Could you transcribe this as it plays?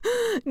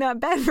Not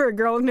bad for a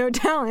girl with no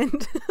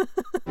talent.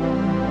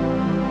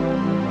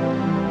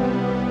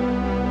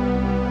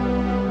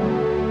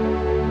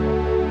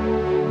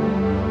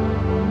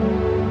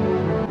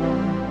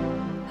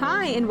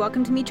 Hi, and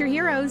welcome to Meet Your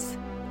Heroes.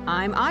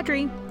 I'm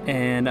Audrey.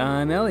 And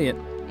I'm Elliot.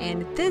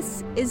 And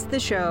this is the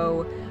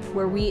show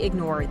where we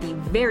ignore the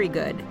very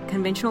good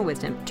conventional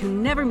wisdom to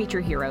never meet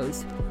your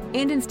heroes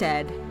and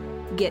instead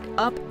get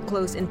up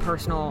close and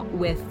personal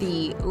with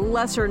the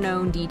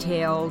lesser-known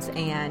details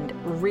and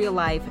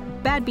real-life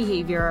bad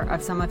behavior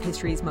of some of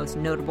history's most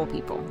notable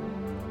people.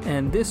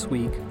 And this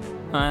week,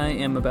 I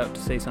am about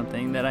to say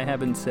something that I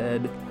haven't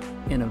said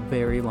in a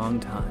very long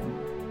time.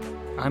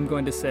 I'm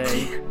going to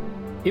say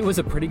it was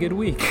a pretty good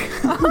week.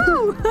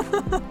 Oh!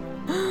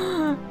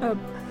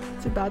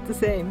 It's about the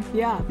same,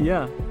 yeah.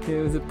 Yeah,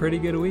 it was a pretty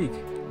good week.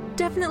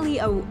 Definitely,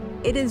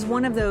 it is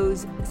one of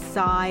those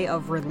sigh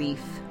of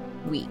relief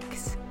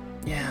weeks.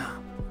 Yeah.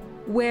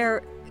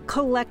 Where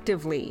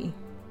collectively,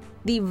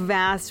 the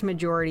vast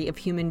majority of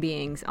human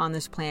beings on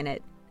this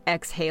planet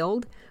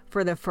exhaled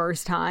for the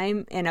first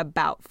time in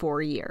about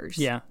 4 years.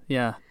 Yeah,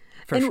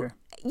 for sure.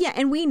 Yeah,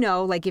 and we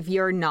know, like, if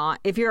you're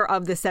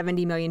of the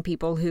 70 million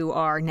people who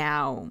are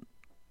now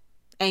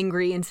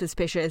angry and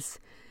suspicious,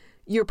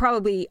 you're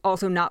probably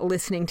also not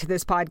listening to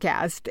this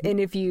podcast. And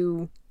if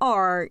you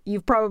are,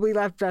 you've probably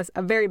left us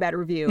a very bad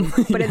review.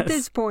 But Yes. At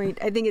this point,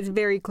 I think it's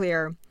very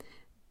clear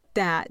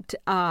that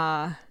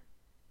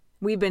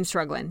we've been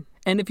struggling.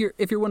 And if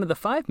you're one of the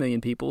 5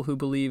 million people who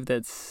believe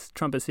that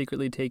Trump is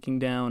secretly taking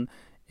down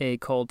a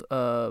cult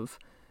of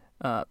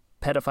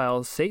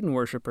pedophile Satan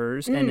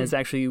worshipers and has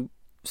actually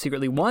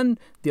secretly won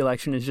the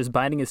election, is just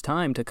biding his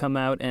time to come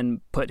out and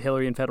put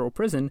Hillary in federal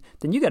prison,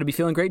 then you got to be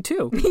feeling great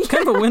too. It's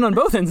kind of a win on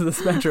both ends of the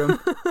spectrum.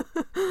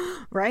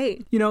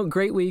 Right. You know,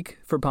 great week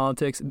for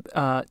politics.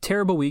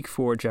 Terrible week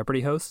for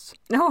Jeopardy hosts.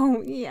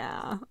 Oh,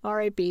 yeah.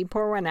 R.I.P.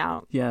 Pour one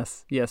out.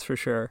 Yes, for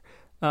sure.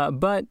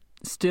 But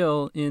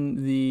still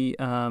in the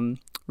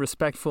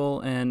respectful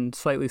and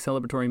slightly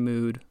celebratory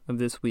mood of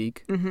this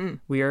week,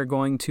 we are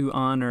going to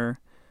honor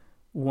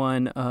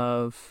one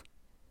of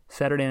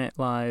Saturday Night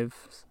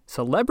Live's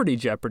Celebrity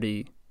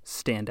Jeopardy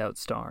standout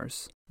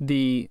stars,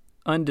 the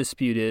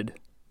undisputed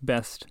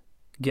best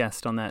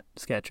guest on that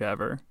sketch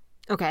ever.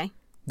 Okay.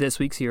 This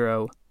week's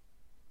hero,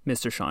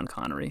 Mr. Sean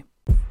Connery.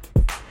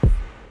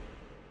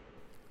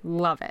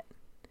 Love it.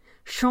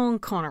 Sean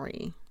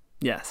Connery.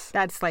 Yes.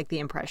 That's like the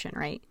impression,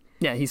 right?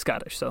 Yeah, he's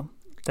Scottish, so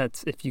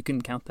that's, if you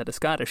can count that as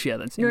Scottish, yeah,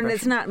 that's the No, impression.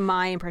 it's not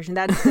my impression.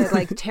 That's the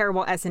like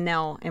terrible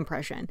SNL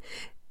impression.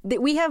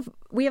 We have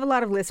a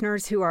lot of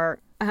listeners who are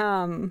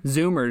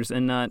Zoomers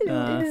and not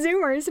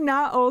Zoomers,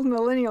 not old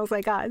millennials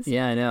like us.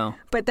 Yeah, I know.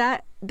 But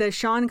the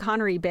Sean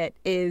Connery bit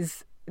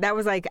that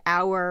was like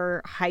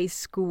our high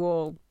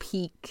school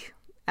peak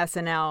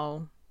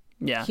SNL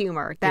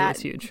humor. That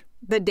was huge.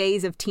 The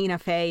days of Tina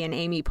Fey and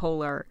Amy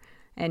Poehler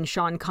and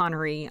Sean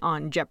Connery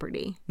on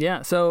Jeopardy.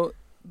 Yeah, so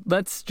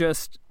let's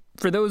just,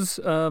 for those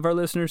of our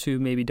listeners who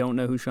maybe don't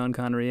know who Sean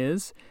Connery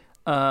is,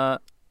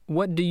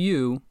 what do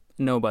you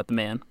know about the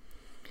man?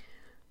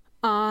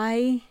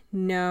 I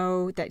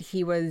know that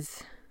he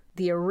was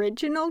the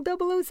original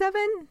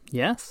 007.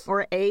 Yes.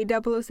 Or a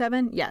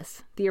 007.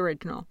 Yes, the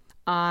original.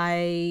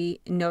 I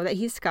know that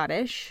he's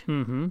Scottish.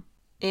 Mm-hmm.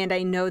 And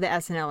I know the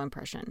SNL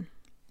impression.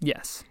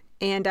 Yes.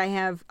 And I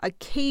have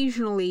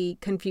occasionally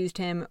confused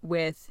him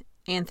with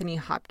Anthony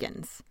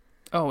Hopkins.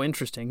 Oh,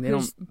 interesting.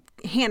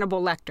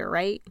 Hannibal Lecter,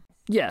 right?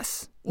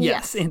 Yes.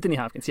 Anthony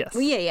Hopkins, yes.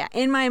 Well, yeah.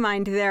 In my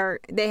mind,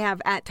 they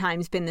have at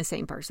times been the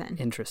same person.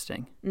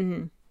 Interesting.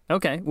 Mm-hmm.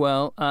 Okay,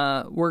 well,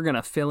 we're going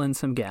to fill in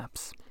some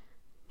gaps.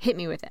 Hit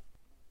me with it.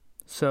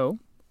 So,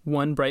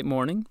 one bright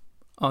morning,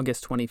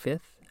 August 25th,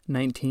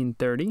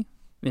 1930,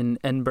 in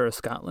Edinburgh,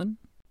 Scotland,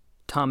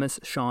 Thomas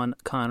Sean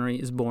Connery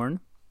is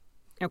born.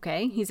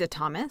 Okay, he's a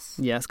Thomas.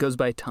 Yes, goes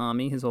by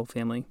Tommy. His whole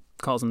family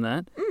calls him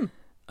that.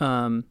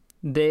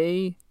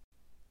 They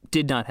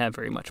did not have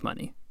very much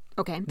money.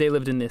 Okay. They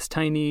lived in this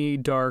tiny,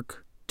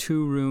 dark,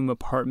 2-room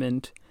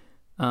apartment.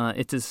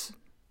 It's his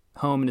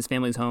home and his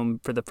family's home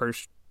for the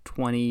first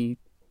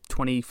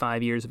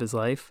 25 years of his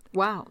life.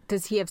 Wow.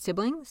 Does he have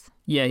siblings?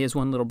 Yeah, he has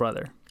one little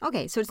brother.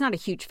 Okay, so it's not a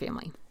huge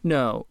family.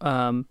 No,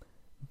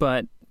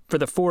 but for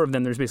the 4 of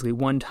them, there's basically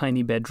one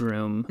tiny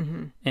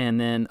bedroom and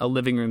then a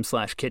living room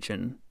 /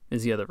 kitchen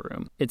is the other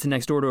room. It's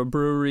next door to a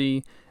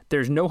brewery.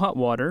 There's no hot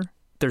water.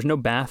 There's no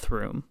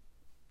bathroom,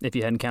 if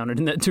you hadn't counted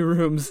in that 2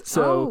 rooms.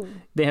 So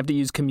they have to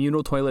use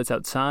communal toilets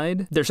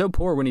outside. They're so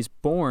poor when he's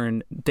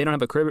born, they don't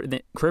have a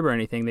crib or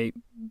anything. They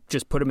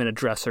just put him in a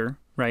dresser,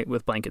 right,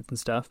 with blankets and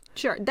stuff.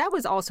 Sure. That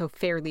was also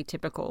fairly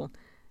typical.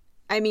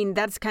 I mean,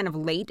 that's kind of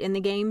late in the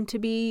game to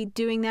be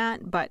doing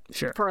that, but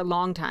for a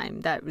long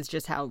time, that was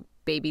just how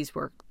babies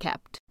were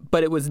kept.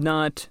 But it was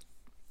not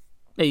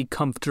a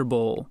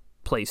comfortable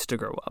place to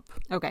grow up.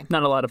 Okay.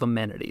 Not a lot of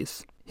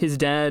amenities. His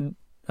dad,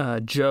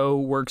 Joe,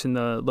 works in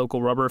the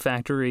local rubber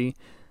factory,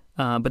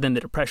 but then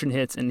the Depression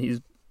hits and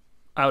he's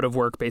out of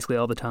work basically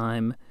all the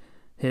time.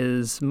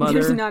 His mother...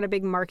 There's not a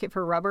big market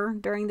for rubber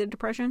during the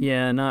Depression?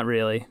 Yeah, not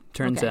really,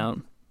 turns out.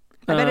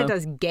 I bet it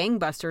does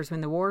gangbusters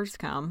when the wars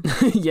come.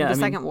 Yeah, the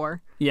second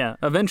war. Yeah,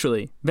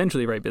 eventually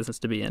right business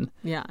to be in.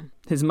 Yeah.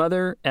 His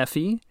mother,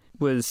 Effie,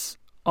 was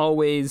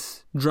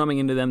always drumming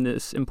into them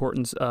this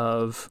importance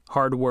of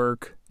hard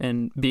work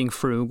and being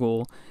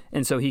frugal.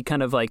 And so he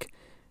kind of like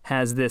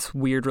has this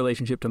weird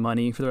relationship to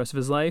money for the rest of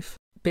his life.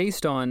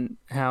 Based on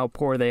how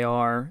poor they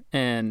are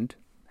and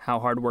how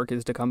hard work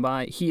is to come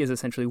by, he is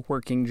essentially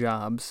working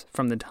jobs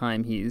from the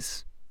time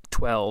he's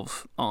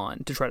 12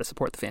 on to try to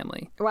support the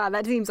family. Wow,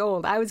 that seems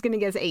old. I was going to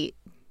guess 8.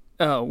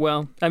 Oh,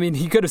 well, I mean,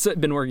 he could have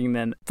been working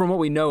then. From what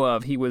we know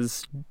of, he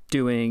was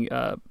doing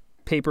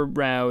paper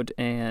route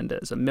and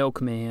as a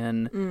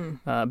milkman,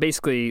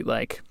 basically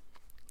like...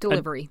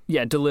 Delivery.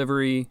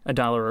 Delivery,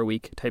 $1 a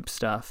week type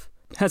stuff.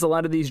 Has a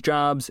lot of these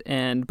jobs,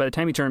 and by the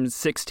time he turns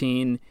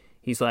 16,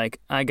 he's like,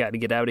 I got to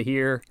get out of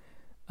here.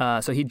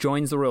 So he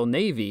joins the Royal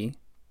Navy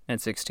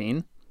at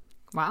 16.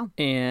 Wow.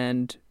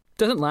 And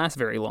doesn't last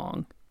very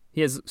long.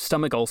 He has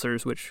stomach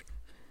ulcers, which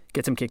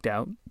gets him kicked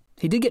out.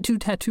 He did get 2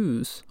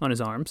 tattoos on his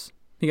arms.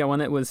 He got one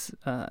that was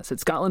said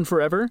Scotland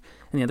Forever,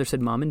 and the other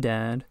said Mom and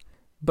Dad.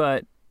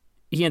 But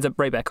he ends up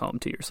right back home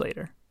 2 years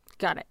later.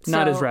 Got it.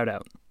 Not his route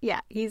out.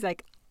 Yeah, he's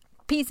like,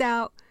 peace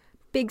out,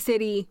 big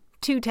city,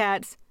 2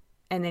 tats,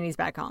 and then he's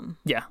back home.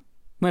 Yeah.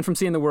 Went from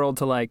seeing the world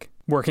to like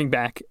working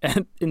back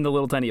in the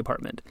little tiny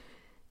apartment.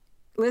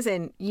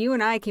 Listen, you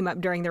and I came up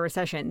during the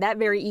recession. That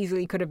very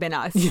easily could have been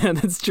us. Yeah,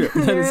 that's true.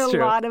 There are a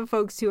lot of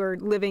folks who are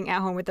living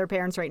at home with their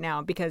parents right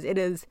now because it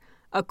is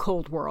a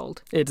cold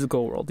world. It's a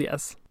cold world,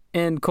 yes.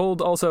 And cold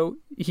also,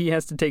 he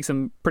has to take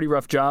some pretty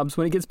rough jobs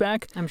when he gets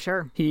back. I'm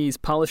sure. He's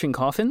polishing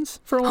coffins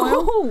for a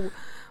while. Oh,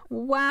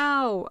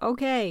 wow.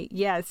 Okay,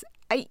 yes.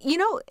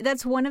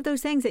 That's one of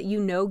those things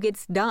that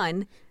gets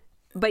done,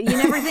 but you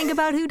never think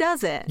about who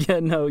does it. Yeah,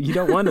 no, you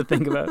don't want to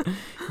think about it.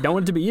 You don't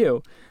want it to be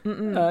you.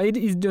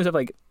 He's doing stuff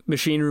like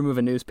machine room of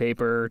a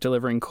newspaper,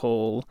 delivering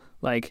coal,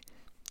 like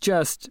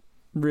just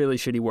really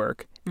shitty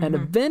work. And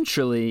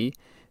eventually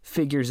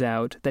figures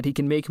out that he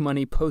can make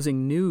money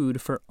posing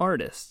nude for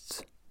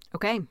artists.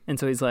 Okay. And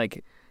so he's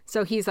like...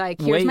 here's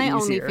my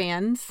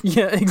OnlyFans.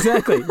 Yeah,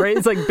 exactly. Right?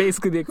 It's like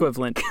basically the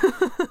equivalent.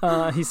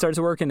 He starts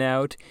working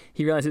out.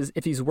 He realizes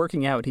if he's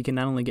working out, he can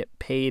not only get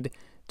paid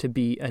to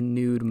be a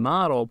nude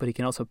model, but he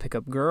can also pick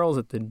up girls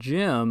at the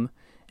gym.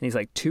 And he's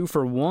like 2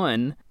 for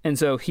 1. And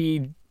so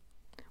he...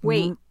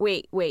 Wait.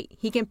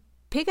 He can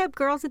pick up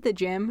girls at the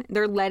gym?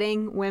 They're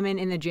letting women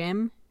in the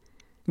gym?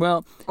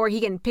 Well... Or he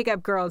can pick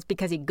up girls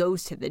because he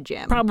goes to the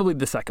gym? Probably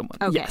the second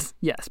one. Okay.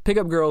 Yes. Pick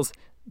up girls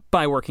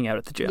by working out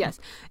at the gym. Yes.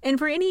 And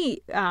for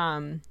any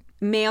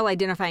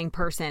male-identifying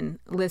person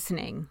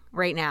listening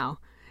right now,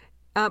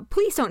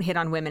 please don't hit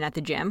on women at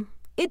the gym.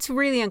 It's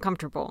really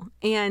uncomfortable,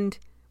 and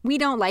we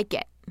don't like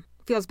it.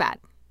 Feels bad.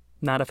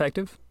 Not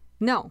effective?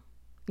 No.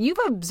 You've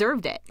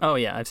observed it. Oh,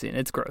 yeah, I've seen it.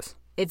 It's gross.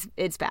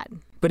 It's bad.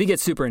 But he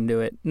gets super into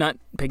it, not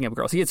picking up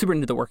girls. He gets super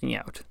into the working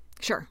out.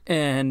 Sure.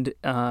 And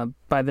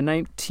by the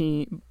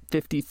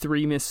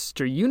 1953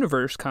 Mr.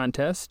 Universe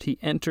contest, he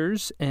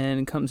enters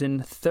and comes in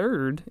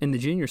 3rd in the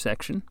junior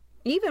section.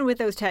 Even with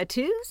those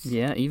tattoos?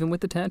 Yeah, even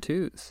with the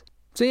tattoos.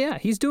 So yeah,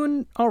 he's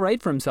doing all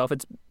right for himself.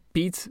 It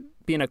beats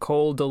being a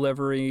coal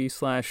delivery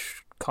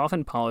 /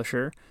 coffin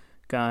polisher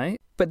guy.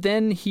 But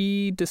then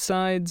he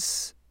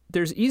decides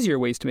there's easier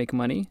ways to make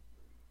money.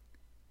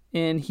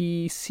 And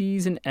he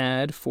sees an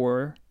ad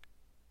for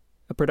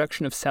a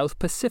production of South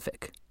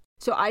Pacific.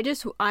 So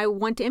I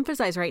want to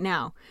emphasize right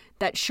now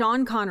that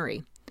Sean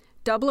Connery,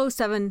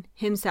 007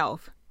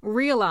 himself,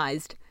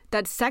 realized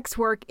that sex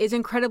work is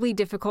incredibly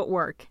difficult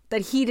work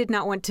that he did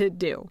not want to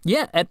do.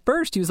 Yeah, at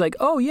first he was like,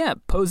 oh yeah,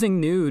 posing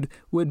nude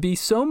would be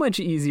so much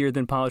easier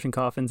than polishing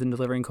coffins and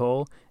delivering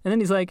coal. And then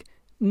he's like,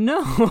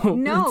 no,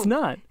 it's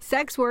not.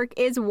 Sex work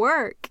is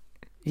work.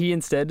 He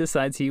instead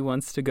decides he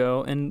wants to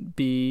go and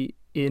be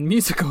in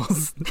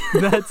musicals.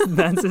 That's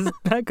his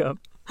backup.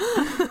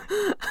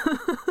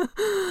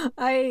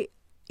 I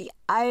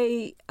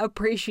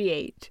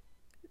appreciate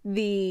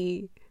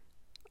the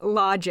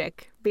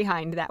logic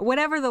behind that.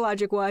 Whatever the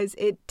logic was,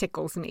 it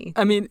tickles me.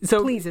 I mean,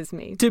 so pleases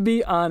me. To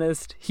be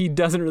honest, he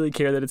doesn't really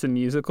care that it's a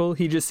musical.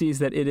 He just sees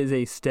that it is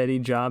a steady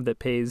job that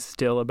pays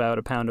still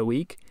about £1 a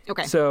week.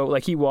 Okay. So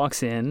like he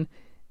walks in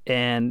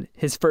and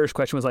his first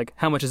question was like,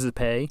 how much does it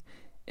pay?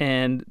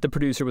 And the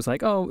producer was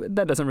like, oh,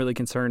 that doesn't really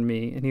concern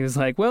me. And he was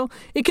like, well,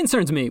 it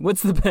concerns me.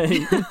 What's the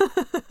pay?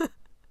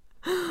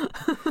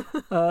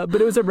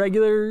 But it was a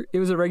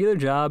regular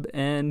job,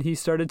 and he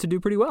started to do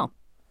pretty well.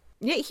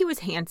 Yeah, he was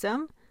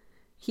handsome.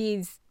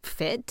 He's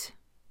fit.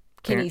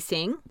 Can he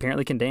sing?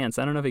 Apparently can dance.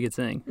 I don't know if he could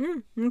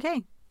sing.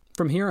 Okay.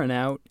 From here on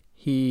out,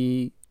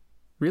 he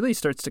really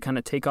starts to kind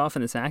of take off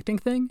in this acting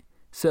thing.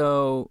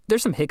 So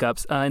there's some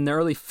hiccups. In the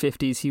early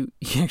 50s,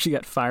 he actually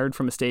got fired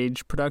from a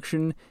stage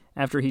production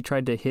after he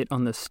tried to hit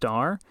on the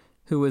star,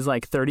 who was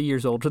like 30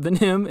 years older than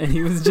him, and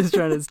he was just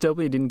trying to still,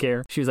 he didn't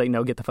care. She was like,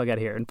 no, get the fuck out of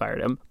here, and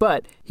fired him.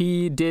 But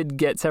he did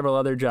get several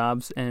other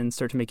jobs and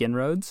start to make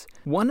inroads.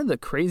 One of the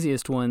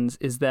craziest ones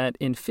is that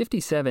in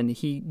 57,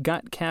 he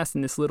got cast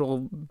in this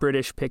little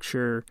British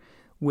picture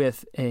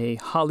with a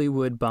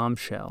Hollywood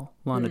bombshell,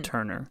 Lana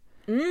Turner.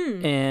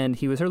 And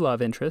he was her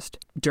love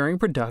interest. During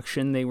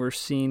production, they were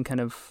seen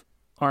kind of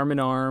arm in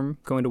arm,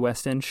 going to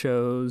West End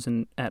shows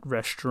and at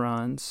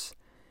restaurants.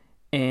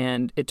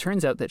 And it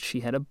turns out that she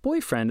had a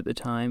boyfriend at the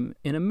time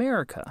in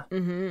America.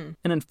 And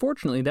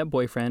unfortunately, that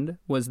boyfriend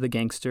was the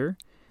gangster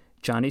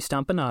Johnny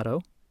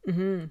Stompanato.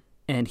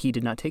 And he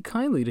did not take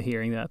kindly to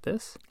hearing about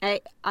this.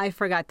 I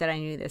forgot that I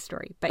knew this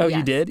story. But oh, yes.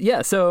 You did?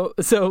 Yeah. So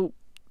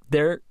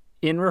they're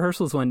in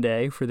rehearsals one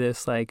day for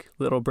this like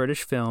little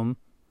British film.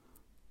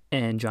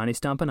 And Johnny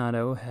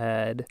Stompanato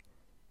had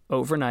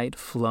overnight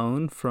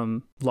flown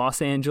from Los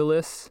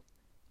Angeles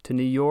to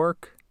New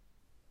York,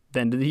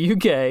 then to the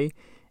UK,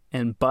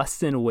 and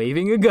busts in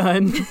waving a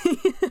gun.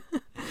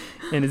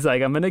 And it's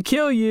like, I'm going to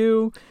kill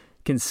you,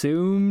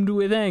 consumed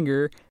with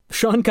anger.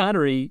 Sean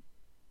Connery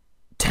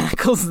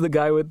tackles the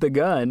guy with the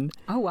gun.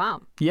 Oh,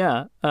 wow.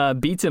 Yeah.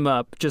 Beats him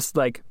up, just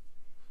like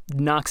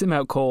knocks him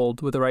out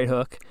cold with a right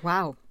hook.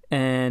 Wow.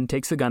 And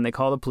takes the gun. They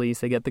call the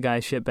police. They get the guy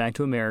shipped back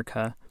to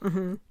America.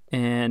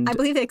 And I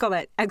believe they call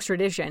that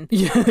extradition.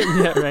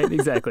 Yeah, right,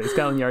 exactly.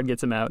 Scotland Yard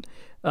gets him out.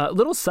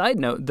 Little side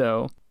note,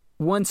 though.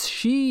 Once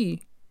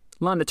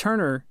Lana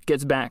Turner,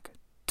 gets back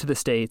to the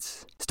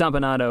States,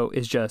 Stompanato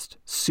is just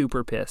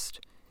super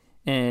pissed.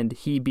 And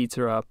he beats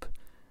her up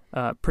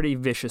pretty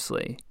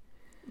viciously.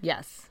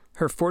 Yes.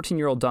 Her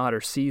 14-year-old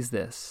daughter sees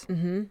this.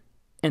 And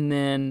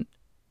then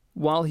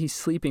while he's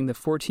sleeping, the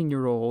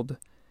 14-year-old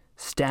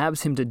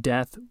stabs him to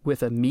death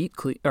with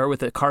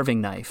with a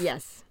carving knife.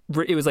 Yes.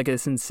 It was like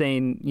this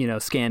insane,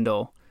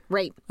 scandal.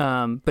 Right.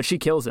 But she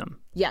kills him.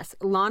 Yes.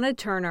 Lana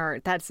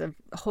Turner, that's a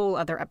whole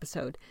other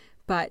episode.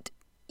 But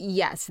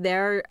yes,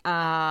 there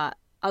a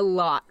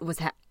lot was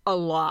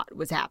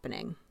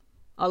happening.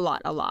 A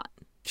lot.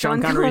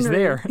 Sean Connery's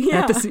there.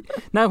 Yeah.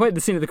 Not quite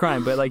the scene of the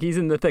crime, but like he's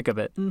in the thick of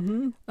it.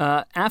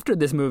 After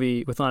this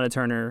movie with Lana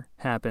Turner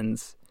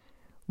happens,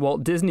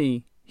 Walt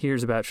Disney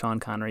hears about Sean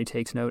Connery,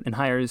 takes note, and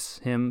hires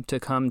him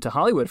to come to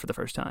Hollywood for the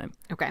first time.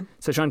 Okay.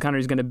 So Sean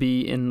Connery's going to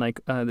be in like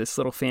this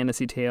little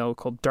fantasy tale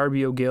called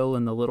Darby O'Gill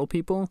and the Little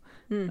People.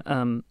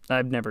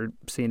 I've never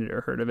seen it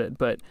or heard of it,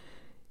 but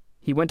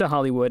he went to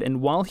Hollywood,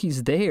 and while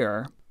he's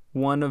there,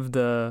 one of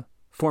the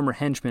former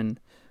henchmen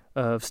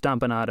of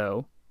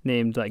Stompanato,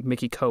 named like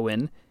Mickey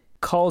Cohen,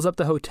 calls up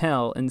the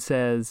hotel and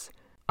says,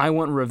 I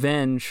want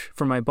revenge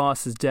for my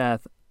boss's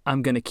death.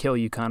 I'm going to kill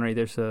you, Connery.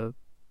 There's a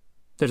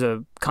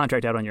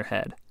contract out on your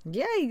head.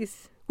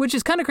 Yikes. Which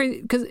is kind of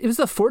crazy because it was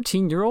the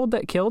 14-year-old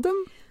that killed him.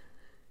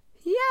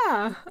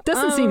 Yeah.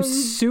 Doesn't seem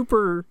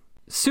super,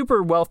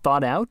 super well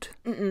thought out.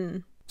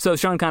 So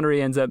Sean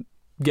Connery ends up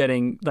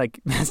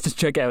has to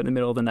check out in the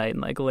middle of the night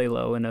and like lay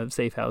low in a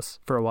safe house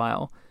for a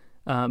while.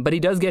 But he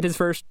does get his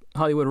first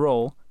Hollywood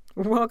role.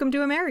 Welcome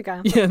to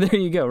America. Yeah, there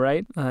you go,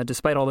 right?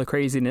 Despite all the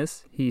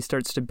craziness, he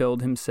starts to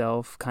build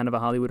himself kind of a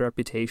Hollywood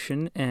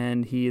reputation,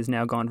 and he is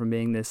now gone from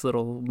being this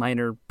little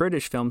minor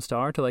British film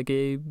star to like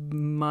a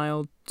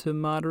mild to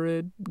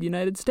moderate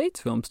United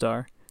States film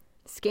star.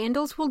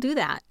 Scandals will do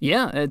that.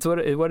 Yeah, it's what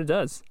it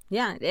does.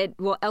 Yeah, it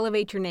will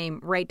elevate your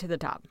name right to the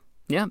top.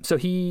 Yeah, so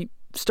he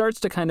starts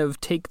to kind of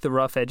take the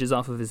rough edges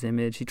off of his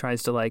image. He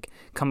tries to like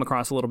come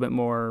across a little bit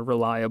more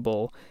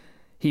reliable.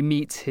 He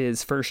meets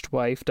his first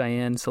wife,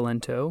 Diane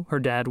Cilento. Her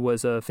dad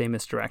was a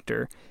famous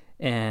director,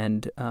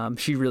 and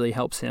she really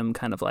helps him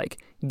kind of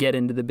like get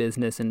into the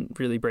business and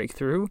really break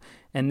through.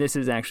 And this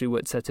is actually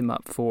what sets him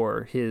up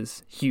for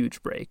his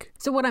huge break.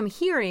 So what I'm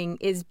hearing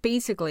is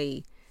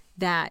basically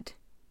that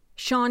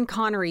Sean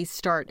Connery's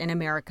start in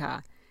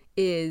America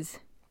is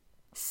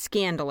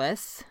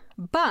scandalous,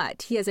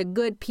 but he has a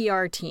good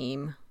PR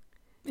team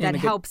that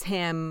helps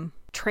him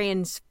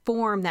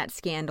transform that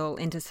scandal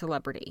into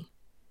celebrity.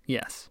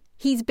 Yes.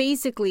 He's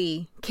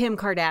basically Kim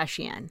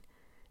Kardashian,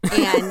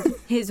 and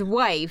his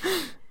wife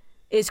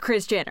is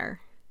Kris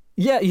Jenner.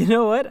 Yeah, you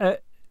know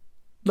what?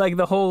 Like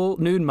the whole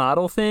nude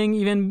model thing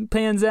even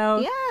pans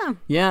out. Yeah.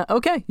 Yeah.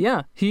 Okay.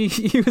 Yeah. He's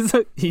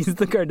the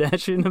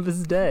Kardashian of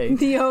his day.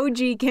 The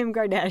OG Kim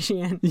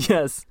Kardashian.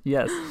 Yes.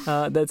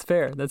 That's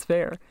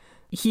fair.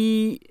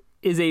 He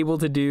is able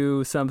to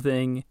do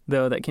something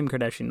though that Kim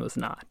Kardashian was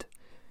not.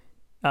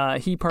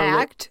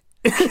 Act.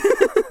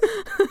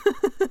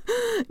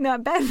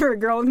 Not bad for a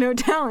girl with no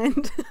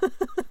talent.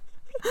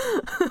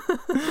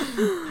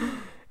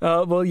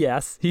 Well,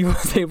 yes, he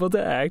was able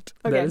to act.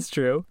 Okay. That is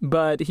true.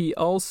 But he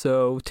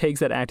also takes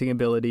that acting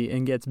ability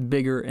and gets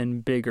bigger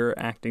and bigger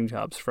acting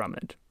jobs from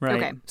it,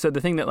 right? Okay. So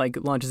the thing that like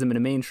launches him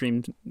into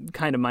mainstream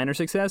kind of minor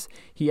success,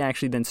 he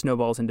actually then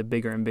snowballs into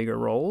bigger and bigger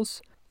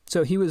roles.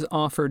 So he was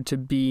offered to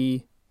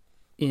be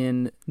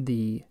in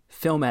the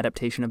film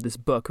adaptation of this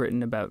book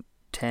written about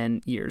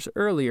 10 years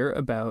earlier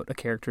about a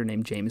character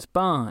named James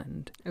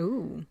Bond.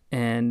 Ooh.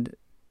 And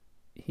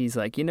he's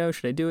like, should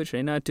I do it? Should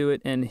I not do it?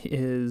 And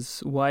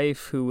his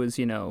wife, who was,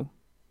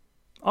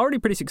 already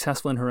pretty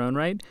successful in her own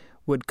right,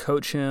 would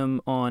coach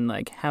him on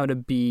like how to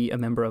be a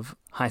member of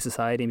high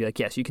society and be like,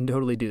 yes, you can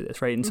totally do this,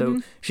 right? And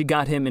so she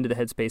got him into the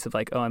headspace of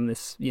like, oh, I'm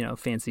this,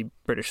 fancy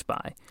British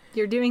spy.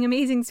 You're doing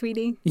amazing,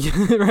 sweetie.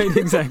 Yeah, right,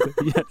 exactly,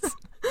 yes.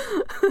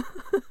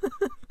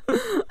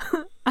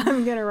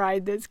 I'm gonna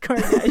ride this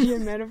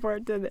Kardashian metaphor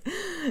to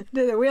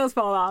the wheels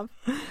fall off.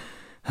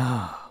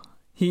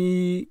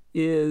 He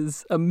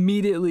is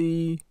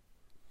immediately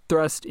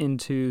thrust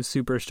into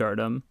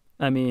superstardom.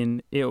 I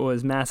mean, it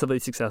was massively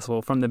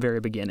successful from the very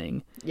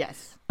beginning.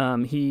 Yes.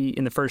 He,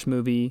 in the first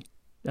movie,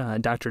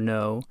 Dr.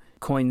 No,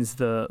 coins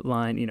the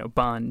line,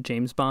 Bond,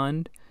 James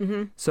Bond.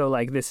 Mm-hmm. So,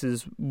 like, this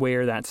is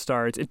where that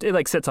starts. It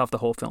like, sets off the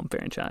whole film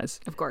franchise.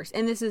 Of course.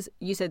 And this is,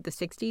 you said the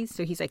 60s,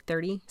 so he's like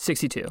 30?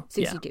 62.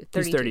 62. Yeah, 32.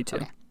 He's 32.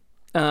 Okay.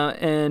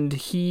 And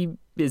he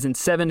is in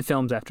 7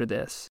 films after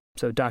this.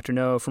 So, Dr.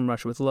 No, From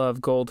Russia with Love,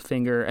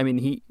 Goldfinger. I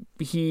mean,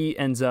 he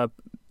ends up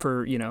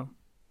for,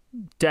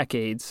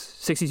 decades,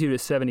 62 to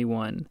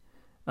 71,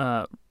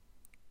 and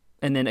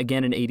then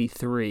again in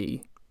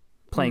 83,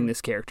 playing this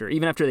character.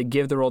 Even after they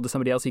give the role to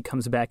somebody else, he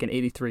comes back in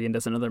 83 and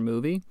does another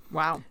movie.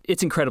 Wow.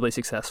 It's incredibly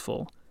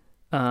successful.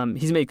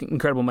 He's making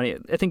incredible money.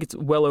 I think it's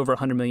well over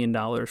 $100 million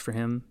for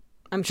him.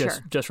 I'm sure.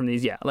 Just from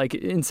these, like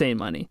insane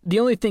money. The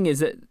only thing is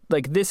that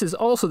like this is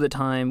also the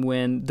time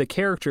when the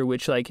character,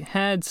 which like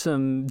had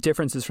some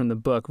differences from the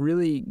book,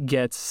 really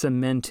gets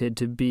cemented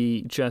to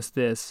be just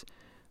this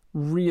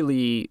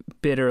really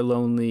bitter,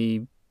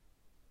 lonely,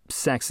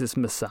 sexist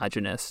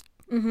misogynist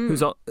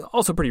who's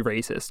also pretty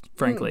racist,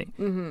 frankly.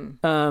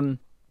 Mm-hmm.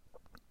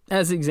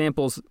 As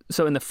examples,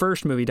 so in the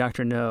first movie,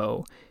 Dr.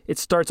 No, it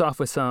starts off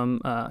with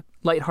some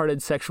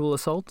lighthearted sexual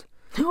assault.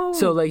 Oh,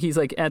 so like he's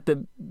like at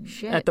the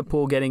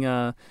pool getting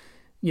a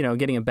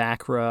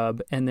back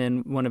rub, and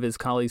then one of his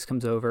colleagues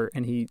comes over,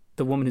 and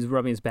the woman who's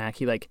rubbing his back,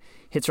 he like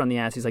hits her on the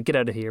ass. He's like, "Get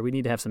out of here. We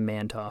need to have some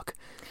man talk."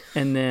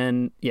 And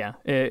then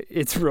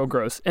it's real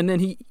gross. And then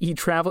he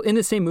travels in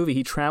the same movie.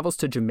 He travels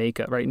to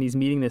Jamaica, right? And he's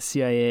meeting this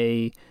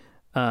CIA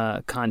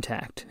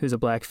contact who's a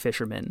black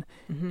fisherman.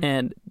 Mm-hmm.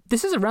 And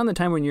this is around the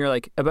time when you're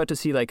like about to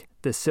see like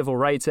the Civil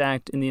Rights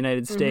Act in the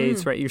United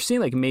States, right? You're seeing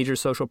like major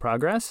social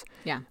progress.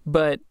 Yeah.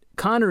 But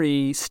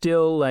Connery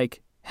still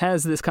like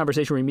has this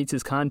conversation where he meets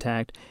his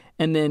contact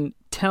and then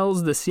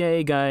tells the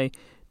CIA guy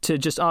to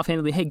just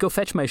offhandedly, "Hey, go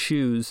fetch my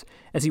shoes,"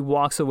 as he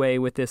walks away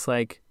with this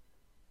like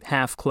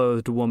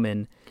half-clothed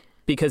woman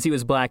because he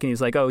was black, and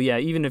he's like, "Oh yeah,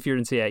 even if you're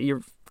in CIA,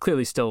 you're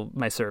clearly still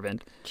my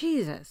servant."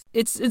 Jesus.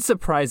 It's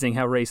surprising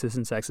how racist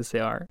and sexist they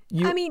are.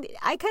 I mean,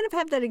 I kind of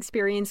have that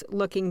experience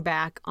looking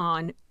back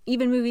on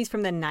even movies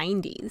from the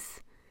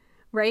 90s,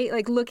 right?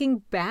 Like looking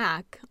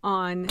back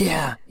on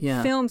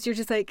films, you're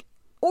just like,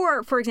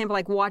 or for example,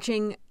 like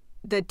watching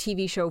the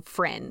TV show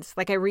Friends.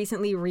 Like I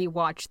recently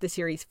rewatched the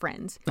series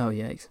Friends. Oh,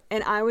 yikes.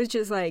 And I was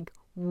just like,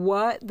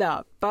 what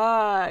the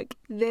fuck?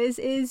 This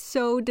is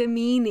so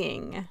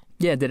demeaning.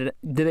 Yeah, did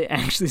they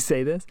actually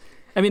say this?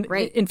 I mean,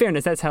 right. In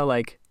fairness, that's how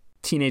like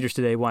teenagers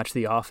today watch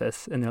The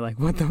Office, and they're like,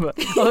 what the fuck?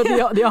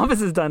 Although the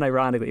Office is done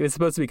ironically. It was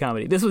supposed to be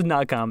comedy. This was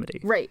not comedy.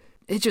 Right.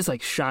 It's just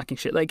like shocking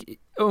shit. Like,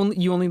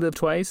 You Only Live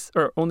Twice,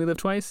 or Only Live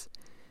Twice?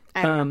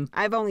 I don't know.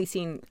 I've only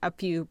seen a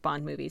few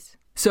Bond movies.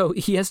 So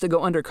he has to go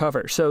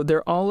undercover. So there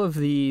are all of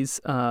these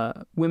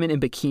women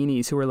in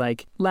bikinis who are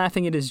like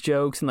laughing at his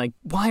jokes and like,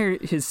 why are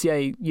his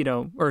CIA,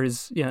 or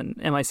his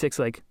MI6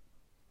 like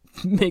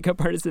makeup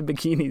artists in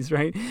bikinis,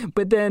 right?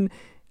 But then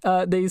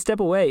they step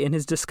away, and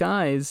his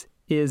disguise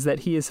is that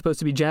he is supposed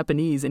to be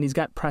Japanese, and he's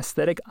got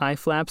prosthetic eye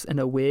flaps and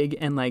a wig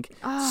and like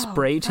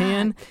spray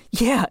tan.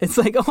 Yeah, it's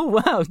like, oh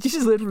wow, you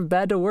just lived from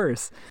bad to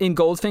worse. In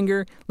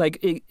Goldfinger, like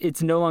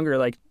it's no longer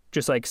like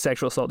just like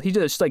sexual assault. He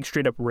just like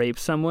straight up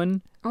rapes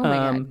someone. Oh my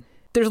God.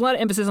 There's a lot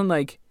of emphasis on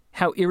like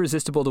how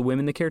irresistible to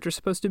women the character's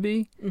supposed to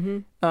be.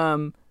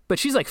 Mm-hmm. But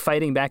she's like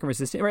fighting back and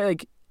resisting, right?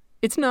 Like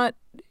it's not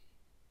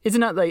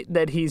like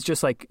that he's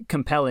just like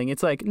compelling.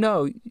 It's like,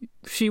 no,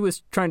 she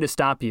was trying to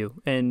stop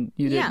you, and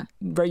you didn't,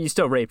 right? You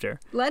still raped her.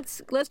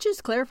 Let's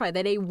just clarify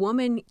that a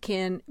woman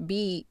can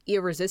be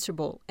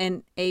irresistible,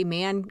 and a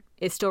man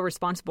is still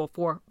responsible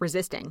for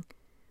resisting,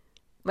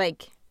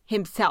 like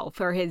himself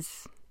or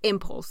his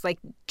impulse. Like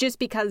just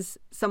because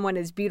someone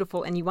is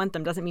beautiful and you want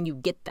them doesn't mean you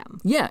get them.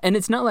 Yeah, and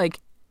it's not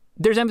like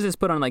there's emphasis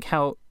put on like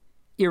how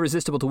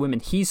irresistible to women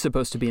he's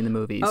supposed to be in the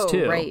movies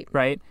too,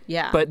 right?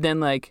 Yeah, but then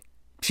like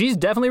she's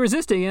definitely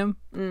resisting him.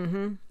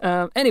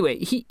 Mm-hmm. Anyway,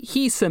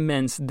 he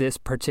cements this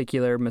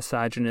particular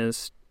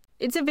misogynist.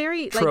 It's a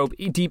very trope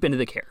deep into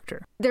the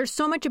character. There's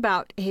so much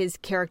about his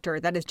character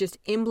that is just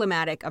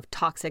emblematic of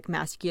toxic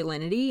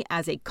masculinity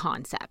as a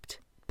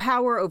concept.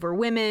 Power over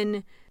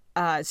women,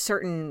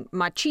 certain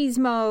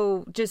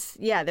machismo,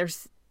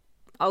 there's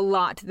a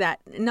lot that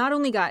not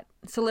only got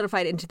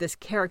solidified into this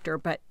character,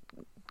 but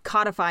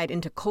codified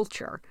into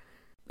culture.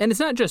 And it's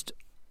not just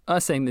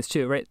us saying this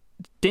too, right?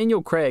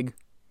 Daniel Craig,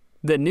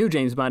 the new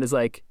James Bond, is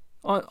like,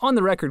 on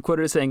the record,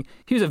 quoted as saying,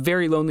 he was a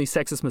very lonely,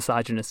 sexist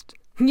misogynist.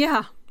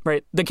 Yeah.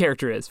 Right? The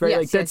character is, right? Yes,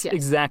 like that's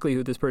exactly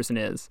who this person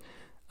is.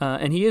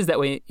 And he is that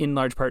way in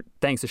large part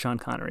thanks to Sean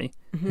Connery,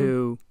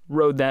 who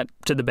rode that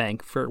to the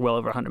bank for well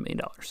over $100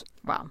 million.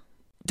 Wow.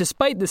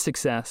 Despite this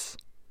success,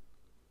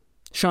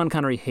 Sean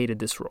Connery hated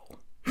this role.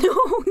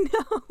 Oh,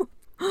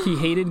 no. He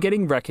hated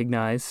getting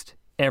recognized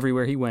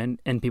everywhere he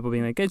went and people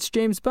being like, it's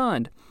James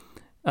Bond.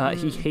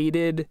 He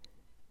hated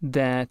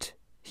that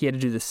He had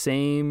to do the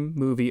same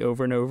movie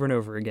over and over and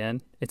over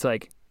again. It's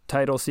like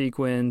title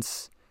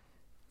sequence,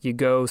 you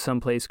go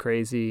someplace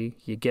crazy,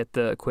 you get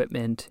the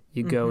equipment,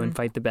 you go and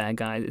fight the bad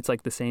guys. It's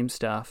like the same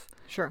stuff.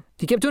 Sure.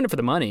 He kept doing it for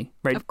the money,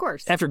 right? Of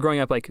course. After growing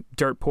up like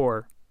dirt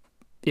poor,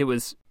 it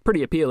was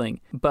pretty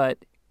appealing. But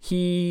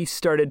he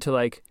started to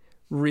like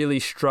really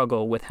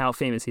struggle with how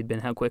famous he'd been,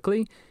 how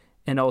quickly,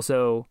 and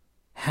also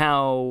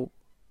how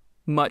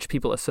much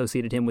people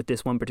associated him with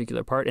this one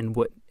particular part,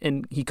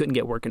 and he couldn't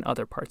get work in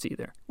other parts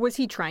either. Was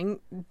he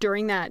trying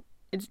during that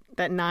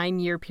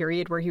 9-year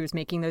period where he was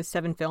making those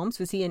 7 films?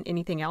 Was he in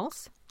anything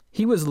else?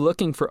 He was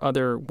looking for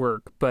other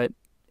work, but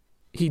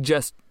he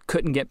just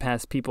couldn't get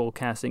past people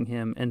casting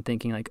him and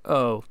thinking like,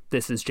 oh,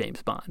 this is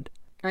James Bond.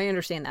 I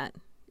understand that.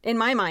 In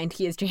my mind,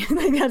 he is James.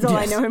 Like, that's all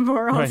I know him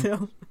for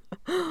also.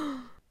 Right.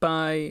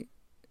 By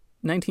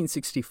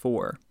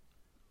 1964,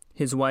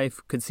 his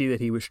wife could see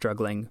that he was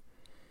struggling,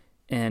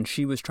 and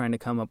she was trying to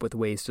come up with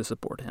ways to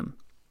support him.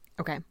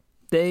 Okay.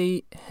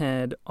 They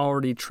had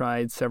already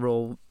tried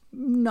several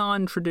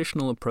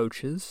non-traditional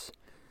approaches.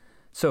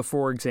 So,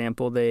 for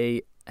example,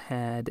 they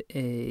had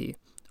a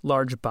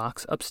large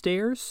box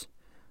upstairs,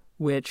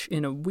 which,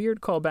 in a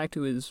weird callback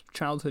to his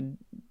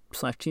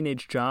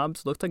childhood/teenage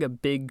jobs, looked like a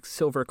big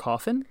silver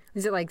coffin.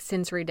 Is it like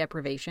sensory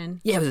deprivation?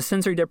 Yeah, it was a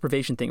sensory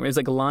deprivation thing. It was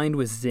like lined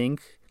with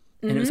zinc,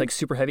 and it was like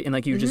super heavy. And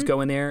like you would just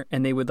go in there,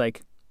 and they would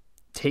like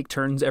take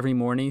turns every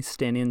morning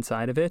standing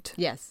inside of it.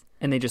 Yes.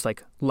 And they just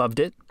like loved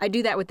it. I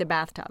do that with the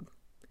bathtub.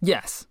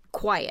 Yes.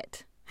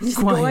 Quiet. Just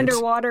go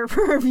underwater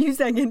for a few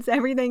seconds.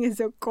 Everything is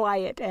so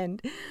quiet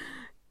and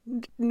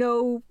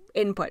no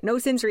input, no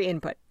sensory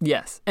input.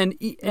 Yes. And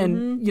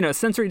you know,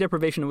 sensory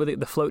deprivation with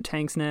the float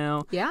tanks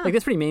now. Yeah. Like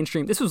that's pretty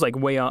mainstream. This was like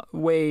way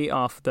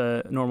off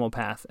the normal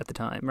path at the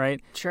time,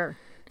 right? Sure.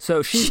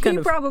 So she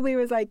probably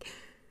was like,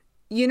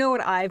 you know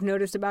what I've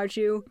noticed about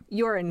you?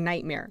 You're a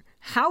nightmare.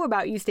 How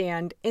about you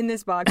stand in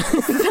this box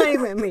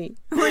silently?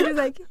 We're just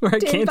like, where I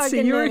can't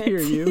see you or hear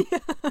you.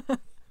 Yeah.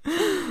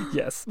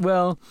 Yes.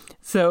 Well,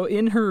 so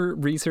in her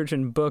research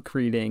and book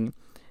reading,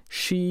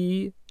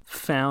 she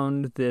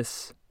found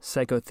this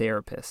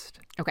psychotherapist.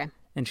 Okay.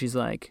 And she's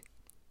like,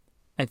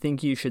 I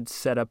think you should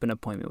set up an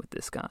appointment with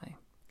this guy.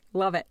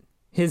 Love it.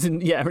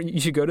 You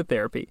should go to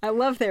therapy. I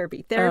love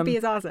therapy. Therapy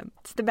is awesome.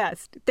 It's the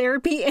best.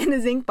 Therapy in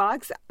a zinc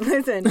box.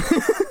 Listen.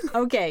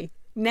 Okay.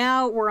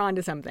 Now we're on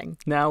to something.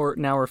 Now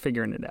we're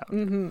figuring it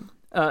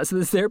out. So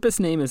this therapist's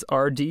name is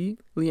R.D.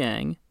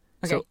 Liang.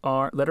 Okay.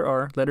 So letter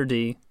R, letter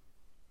D,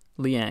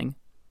 Liang.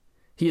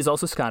 He is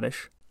also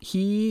Scottish.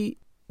 He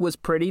was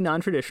pretty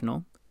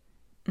non-traditional.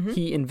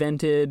 He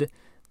invented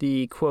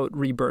the, quote,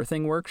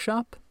 rebirthing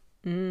workshop,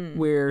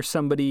 where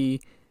somebody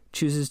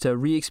chooses to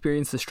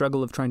re-experience the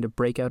struggle of trying to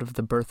break out of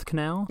the birth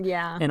canal.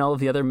 Yeah. And all of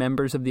the other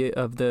members of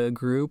the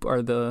group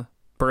are the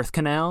birth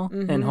canal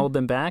and hold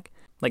them back.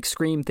 Like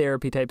scream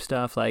therapy type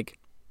stuff, like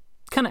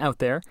kind of out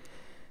there.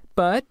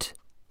 But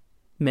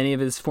many of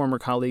his former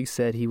colleagues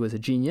said he was a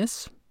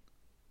genius.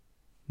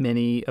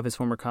 Many of his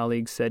former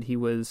colleagues said he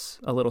was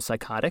a little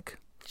psychotic.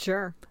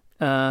 Sure.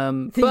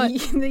 But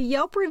the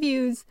Yelp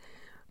reviews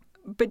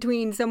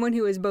between someone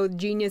who is both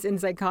genius and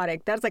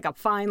psychotic, that's like a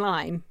fine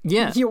line.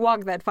 Yeah. You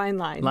walk that fine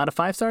line. A lot of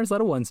 5 stars, a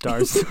lot of 1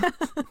 stars.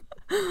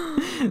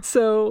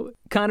 So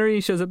Connery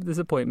shows up at this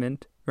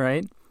appointment,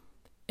 right?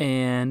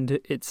 And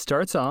it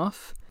starts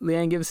off,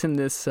 Liang gives him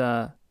this,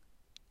 Sean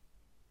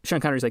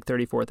Connery's like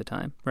 34 at the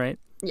time, right?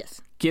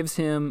 Yes. Gives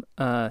him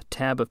a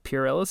tab of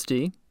pure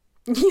LSD.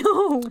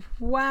 Yo,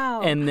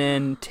 wow. And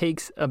then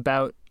takes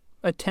about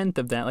a tenth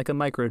of that, like a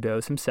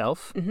microdose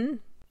himself.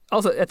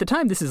 Also, at the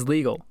time, this is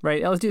legal,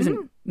 right? LSD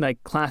isn't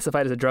like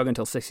classified as a drug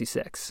until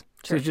 1966.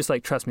 So he's just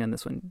like, trust me on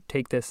this one.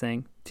 Take this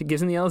thing.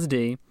 Gives him the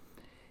LSD.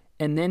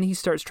 And then he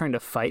starts trying to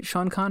fight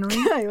Sean Connery.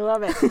 I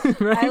love it.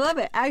 Right? I love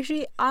it.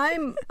 Actually,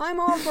 I'm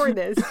all for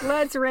this.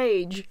 Let's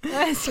rage.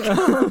 Let's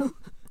go.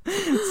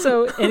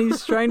 And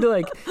he's trying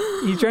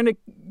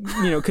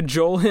to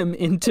cajole him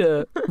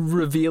into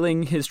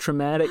revealing his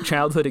traumatic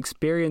childhood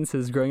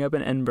experiences growing up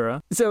in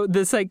Edinburgh. So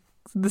the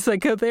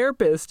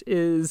psychotherapist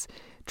is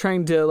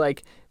trying to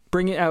like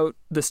bring out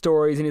the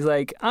stories, and he's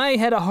like, I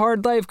had a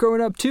hard life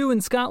growing up too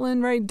in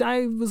Scotland, right?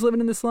 I was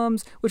living in the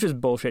slums, which was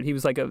bullshit. He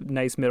was like a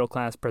nice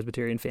middle-class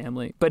Presbyterian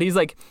family. But he's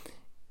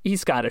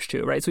Scottish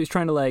too, right? So he's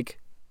trying to like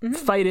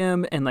fight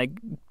him and like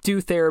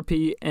do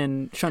therapy,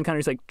 and Sean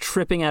Connery's like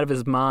tripping out of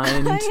his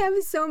mind. I have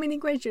so many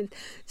questions.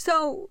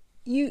 So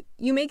you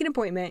make an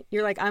appointment,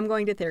 you're like, I'm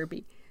going to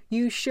therapy.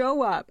 You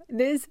show up,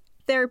 this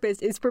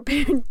therapist is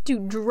prepared to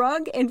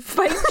drug and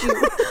fight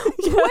you.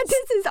 Yes. What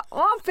does his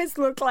office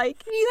look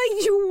like?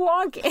 You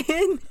walk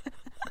in,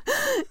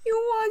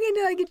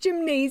 into like a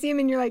gymnasium,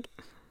 and you're like,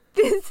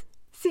 this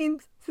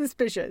seems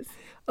suspicious.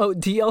 Oh,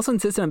 he also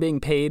insisted on being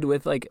paid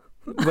with like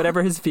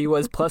whatever his fee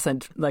was, plus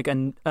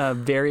a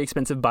very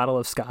expensive bottle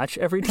of scotch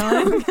every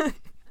time.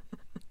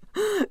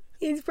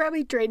 He's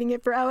probably trading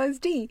it for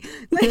LSD.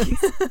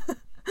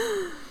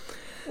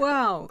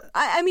 Wow.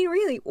 I mean,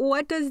 really,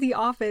 what does the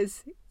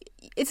office...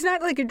 it's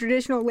not like a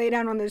traditional lay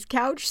down on this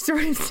couch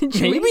sort of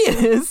situation. Maybe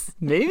it is.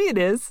 Maybe it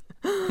is.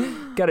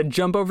 Got to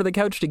jump over the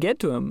couch to get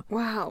to him.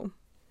 Wow.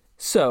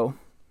 So,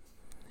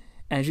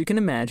 as you can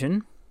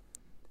imagine,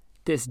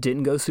 this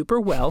didn't go super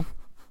well.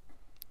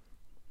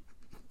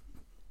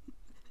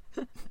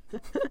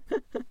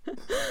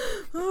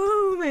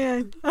 Oh,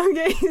 man.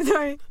 Okay,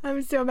 sorry.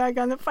 I'm still back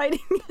on the fighting.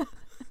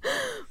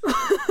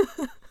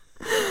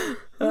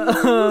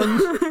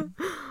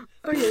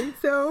 Okay,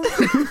 so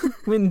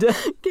When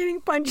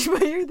getting punched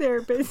by your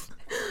therapist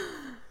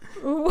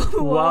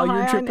while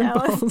you're tripping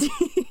balls.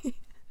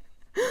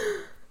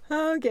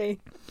 Okay,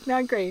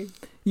 not great.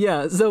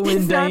 Yeah, so when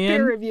It's Diane... not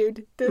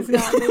peer-reviewed. Does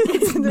not make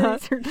it to the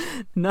research.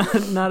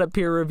 Not a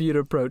peer-reviewed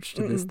approach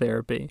to this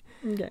therapy.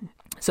 Okay.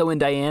 So when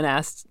Diane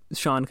asked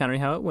Sean Connery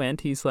how it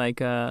went, he's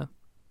like, it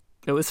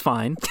was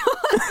fine.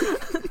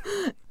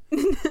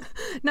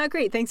 Not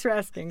great. Thanks for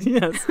asking.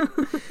 Yes.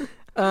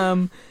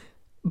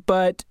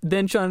 But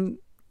then Sean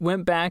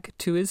went back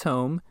to his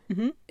home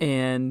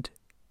and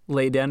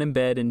lay down in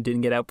bed and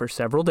didn't get out for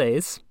several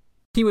days.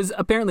 He was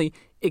apparently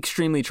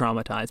extremely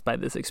traumatized by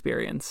this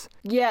experience.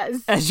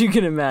 Yes. As you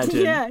can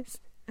imagine. Yes.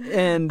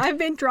 And I've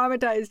been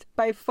traumatized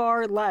by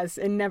far less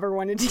and never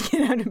wanted to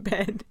get out of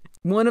bed.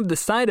 one of the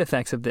side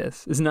effects of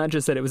this is not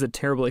just that it was a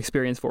terrible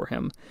experience for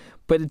him,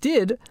 but it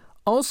did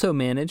also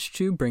manage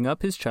to bring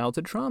up his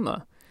childhood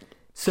trauma.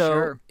 So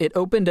Sure. it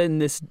opened in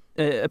this,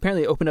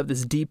 apparently opened up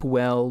this deep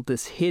well,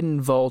 this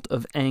hidden vault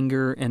of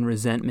anger and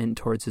resentment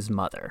towards his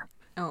mother,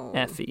 Oh.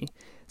 Effie.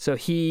 So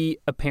he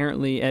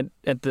apparently, at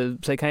the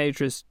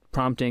psychiatrist's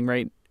prompting,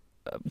 right,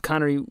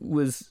 Connery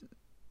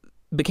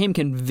became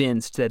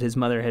convinced that his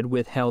mother had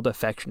withheld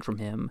affection from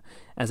him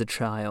as a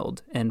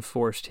child and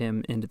forced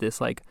him into this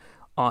like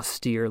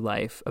austere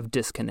life of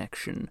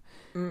disconnection.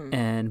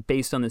 And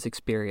based on this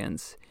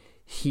experience,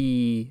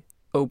 he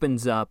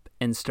opens up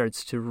and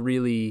starts to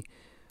really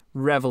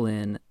revel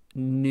in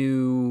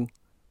new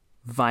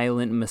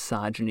violent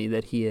misogyny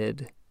that he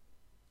had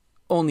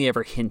only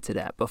ever hinted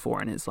at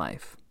before in his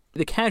life.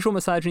 The casual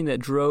misogyny that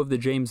drove the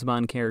James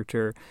Bond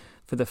character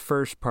for the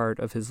first part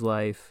of his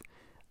life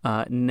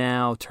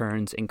now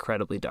turns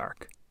incredibly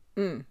dark.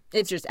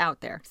 It's just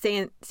out there,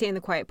 saying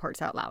the quiet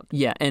parts out loud.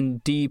 Yeah,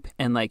 and deep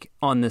and like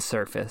on the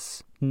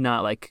surface,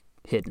 not like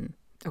hidden.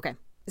 Okay.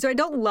 So I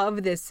don't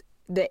love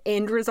the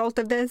end result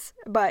of this,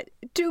 but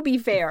to be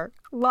fair,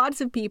 lots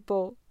of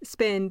people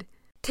spend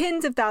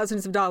tens of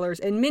thousands of dollars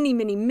and many,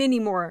 many, many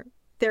more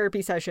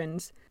therapy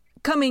sessions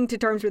coming to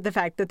terms with the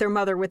fact that their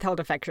mother withheld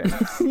affection.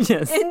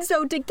 Yes. And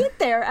so to get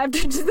there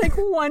after just like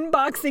one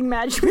boxing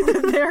match with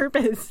a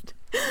therapist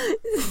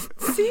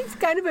seems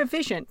kind of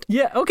efficient.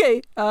 Yeah,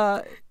 okay.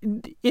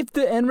 If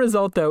the end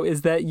result, though,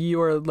 is that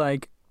you are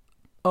like,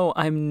 oh,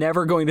 I'm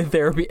never going to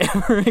therapy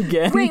ever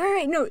again. Wait.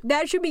 No,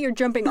 that should be your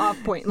jumping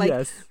off point. Like,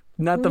 yes.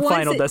 Not the once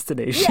final it-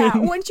 destination. Yeah,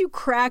 once you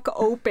crack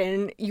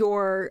open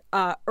your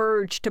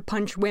urge to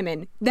punch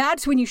women,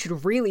 that's when you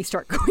should really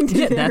start going to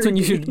therapy. That's when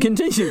you should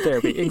continue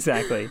therapy.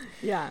 Exactly.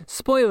 Yeah.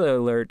 Spoiler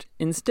alert.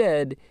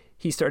 Instead,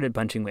 he started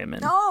punching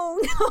women.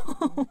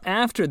 Oh, no.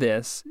 After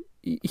this,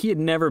 he had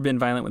never been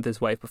violent with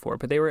his wife before,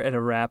 but they were at a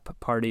wrap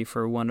party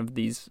for one of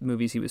these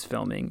movies he was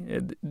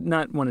filming.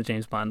 Not one of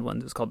James Bond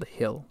ones. It was called The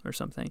Hill or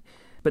something.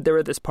 But they were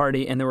at this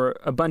party, and there were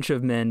a bunch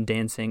of men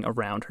dancing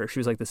around her. She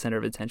was like the center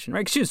of attention,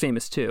 right? 'Cause she was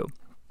famous too,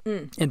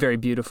 and very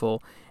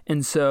beautiful.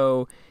 And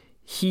so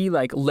he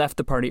like left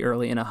the party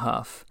early in a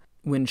huff.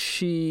 When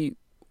she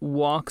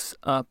walks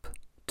up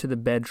to the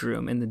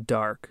bedroom in the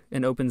dark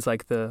and opens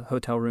like the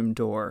hotel room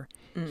door,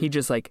 he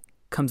just like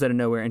comes out of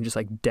nowhere and just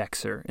like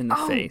decks her in the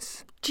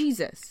face.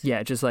 Jesus.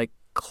 Yeah, just like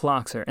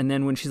clocks her. And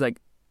then when she's like,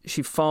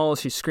 she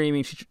falls, she's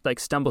screaming, she like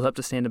stumbles up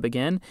to stand up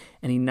again,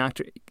 and he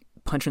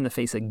punched her in the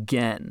face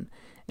again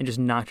and just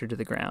knocked her to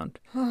the ground.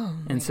 Oh,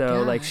 and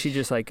so like she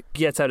just like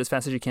gets out as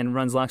fast as she can,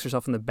 runs, locks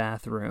herself in the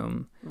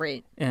bathroom.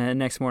 Right. And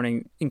next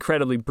morning,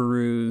 incredibly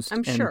bruised. I'm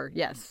and sure,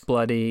 yes.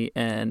 bloody.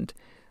 And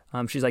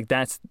she's like,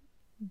 that's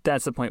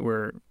the point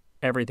where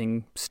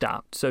everything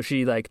stopped. So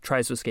she like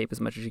tries to escape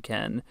as much as she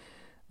can,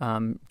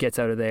 gets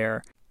out of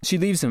there. She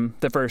leaves him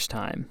the first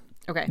time.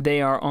 Okay.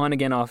 They are on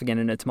again, off again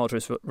in a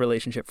tumultuous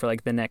relationship for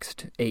like the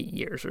next 8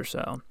 years or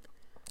so.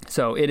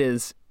 So it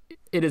is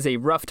a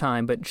rough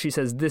time, but she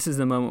says this is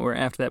the moment where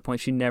after that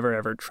point she never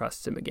ever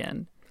trusts him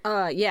again.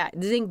 Yeah,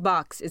 the zinc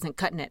box isn't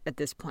cutting it at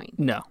this point.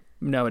 No,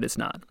 it is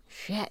not.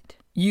 Shit.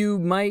 You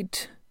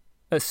might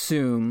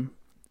assume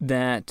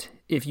that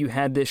if you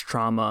had this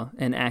trauma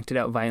and acted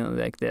out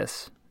violently like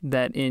this,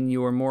 that in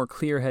your more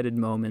clear-headed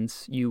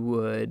moments you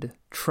would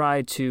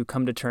try to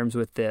come to terms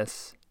with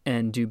this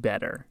and do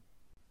better.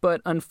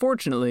 But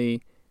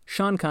unfortunately,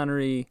 Sean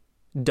Connery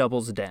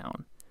doubles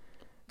down.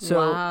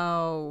 So,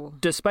 wow.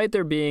 Despite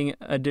there being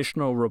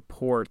additional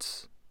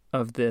reports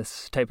of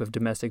this type of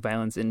domestic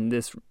violence in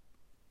this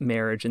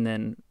marriage and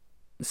then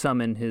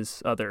some in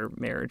his other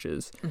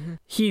marriages,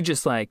 he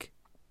just like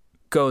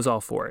goes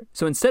all for it.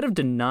 So instead of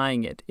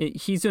denying it,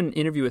 he's doing an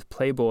interview with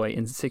Playboy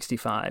in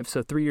 1965,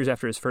 so 3 years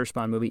after his first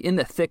Bond movie, in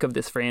the thick of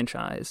this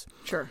franchise.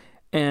 Sure.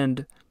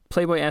 And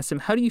Playboy asks him,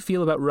 how do you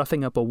feel about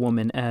roughing up a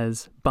woman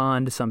as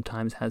Bond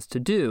sometimes has to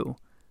do?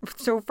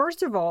 So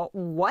first of all,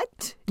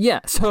 what?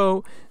 Yeah,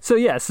 so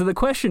the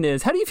question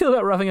is, how do you feel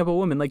about roughing up a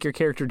woman like your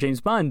character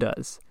James Bond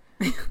does?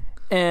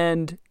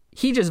 And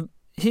he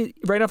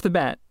right off the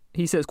bat,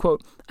 he says,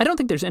 quote, I don't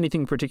think there's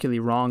anything particularly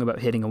wrong about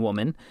hitting a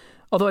woman,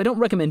 although I don't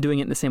recommend doing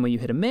it in the same way you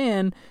hit a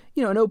man.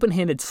 You know, an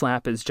open-handed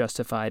slap is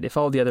justified if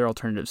all the other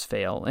alternatives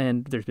fail,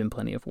 and there's been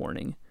plenty of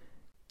warning.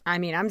 I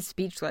mean, I'm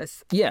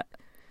speechless. Yeah.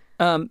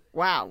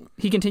 Wow.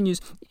 He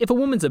continues, if a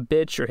woman's a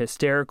bitch or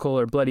hysterical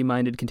or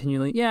bloody-minded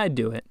continually, yeah, I'd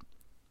do it.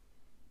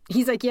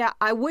 He's like, yeah,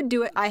 I would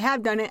do it. I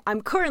have done it.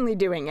 I'm currently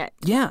doing it.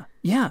 Yeah.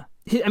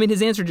 I mean,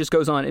 his answer just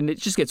goes on, and it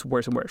just gets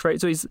worse and worse, right?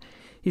 So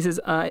he says,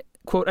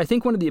 quote, I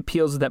think one of the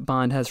appeals that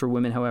Bond has for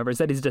women, however, is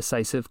that he's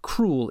decisive,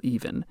 cruel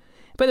even.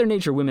 By their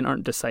nature, women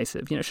aren't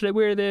decisive. You know, should I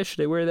wear this?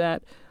 Should I wear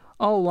that?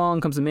 All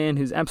along comes a man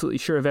who's absolutely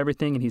sure of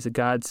everything, and he's a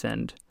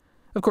godsend.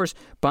 Of course,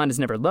 Bond is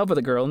never in love with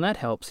a girl, and that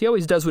helps. He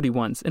always does what he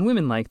wants, and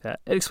women like that.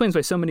 It explains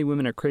why so many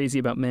women are crazy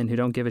about men who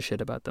don't give a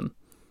shit about them.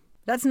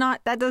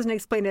 That doesn't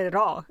explain it at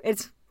all.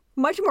 It's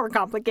much more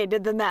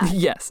complicated than that.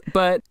 Yes,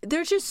 but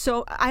there's just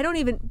I don't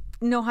even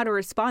know how to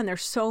respond.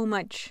 There's so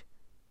much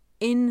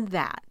in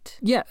that.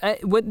 Yeah,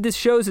 what this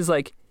shows is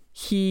like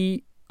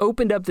he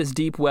opened up this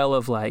deep well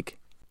of like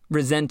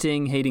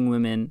resenting, hating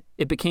women.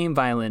 It became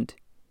violent.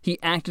 He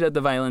acted out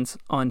the violence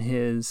on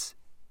his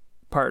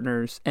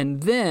partners,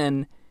 and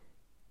then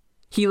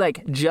he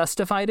like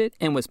justified it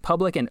and was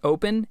public and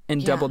open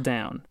and doubled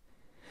down.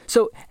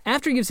 So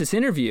after he gives this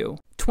interview,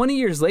 20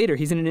 years later,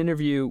 he's in an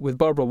interview with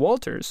Barbara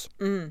Walters,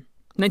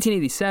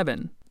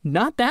 1987.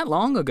 Not that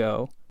long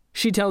ago,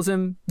 she tells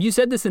him, you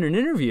said this in an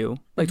interview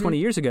like 20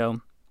 years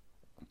ago.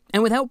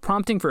 And without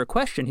prompting for a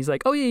question, he's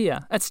like, oh, yeah,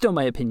 that's still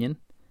my opinion.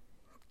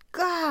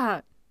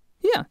 God.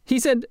 Yeah, he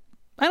said,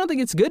 I don't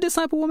think it's good to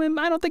slap a woman.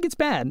 I don't think it's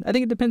bad. I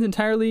think it depends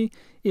entirely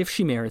if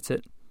she merits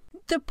it.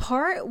 The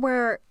part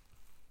where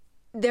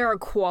there are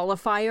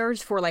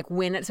qualifiers for like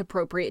when it's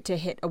appropriate to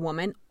hit a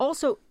woman.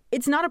 Also,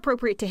 it's not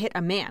appropriate to hit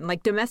a man.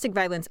 Like domestic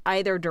violence,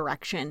 either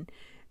direction,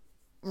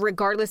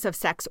 regardless of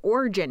sex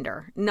or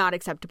gender, not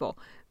acceptable.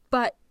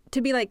 But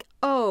to be like,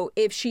 oh,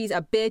 if she's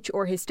a bitch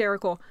or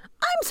hysterical,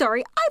 I'm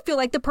sorry, I feel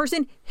like the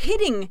person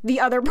hitting the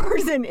other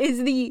person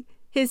is the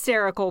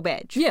hysterical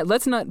bitch. Yeah,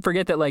 let's not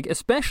forget that, like,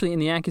 especially in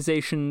the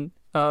accusation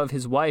of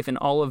his wife and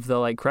all of the,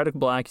 like,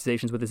 credible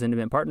accusations with his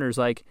intimate partners,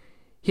 like,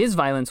 his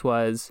violence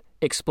was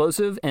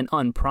explosive and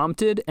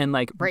unprompted and,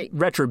 like,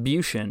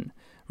 retribution,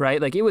 right?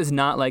 Like, it was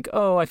not like,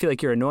 oh, I feel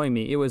like you're annoying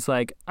me. It was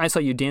like, I saw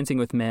you dancing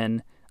with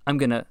men. I'm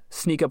going to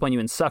sneak up on you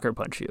and sucker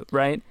punch you,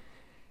 right?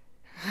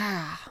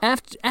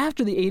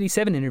 After the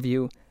 87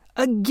 interview,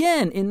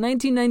 again in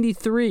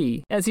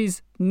 1993, as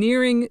he's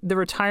nearing the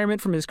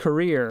retirement from his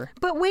career.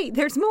 But wait,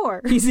 there's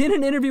more. He's in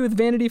an interview with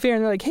Vanity Fair,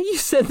 and they're like, hey, you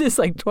said this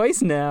like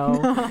twice now.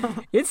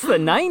 It's the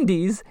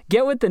 90s.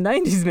 Get with the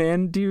 90s,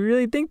 man. Do you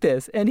really think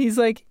this? And he's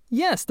like,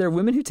 yes, there are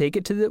women who take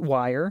it to the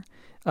wire.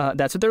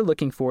 That's what they're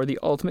looking for, the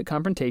ultimate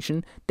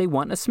confrontation. They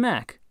want a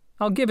smack.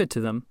 I'll give it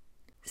to them.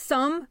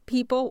 Some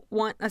people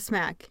want a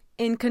smack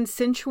in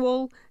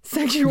consensual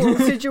sexual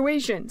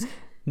situations.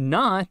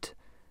 Not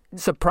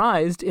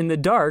surprised in the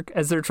dark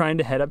as they're trying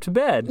to head up to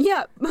bed.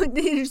 Yeah, but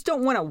they just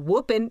don't want a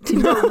whooping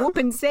for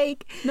whooping's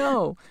sake.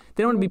 No,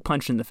 they don't want to be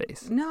punched in the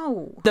face.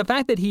 No. The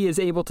fact that he is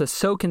able to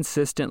so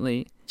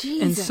consistently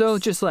and so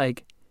just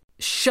like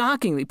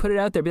shockingly put it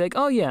out there, be like,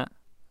 oh yeah,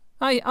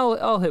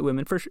 I'll hit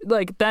women for sure.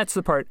 Like that's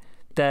the part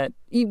that,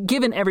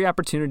 given every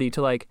opportunity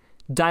to like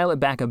dial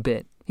it back a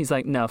bit, he's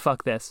like, no,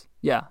 fuck this.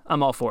 Yeah,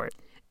 I'm all for it.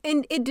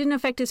 And it didn't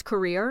affect his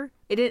career.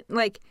 It didn't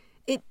like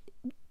it.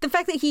 The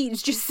fact that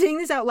he's just saying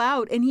this out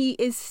loud and he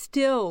is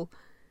still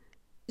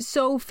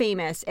so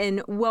famous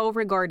and well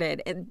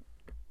regarded, and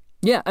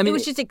yeah, I mean, it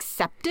was just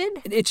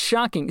accepted. It's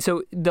shocking.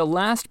 So the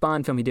last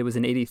Bond film he did was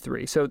in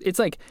 '83. So it's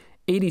like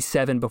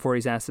 87 before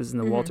he's asked this in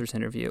the Walters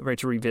interview, right,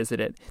 to revisit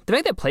it. The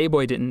fact that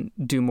Playboy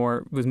didn't do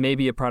more was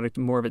maybe a product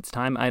more of its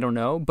time. I don't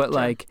know, but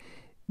like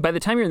by the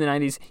time you're in the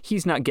 '90s,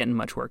 he's not getting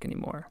much work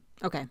anymore.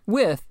 Okay.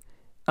 With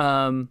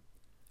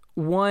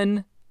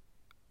one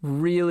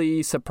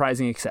really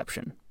surprising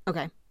exception.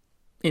 Okay.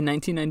 In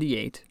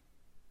 1998,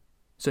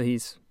 so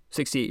he's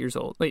 68 years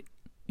old.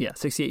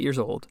 68 years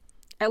old.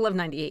 I love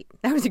 98.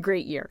 That was a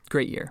great year.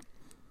 Great year.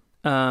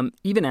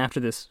 Even after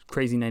this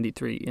crazy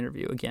 93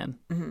 interview again,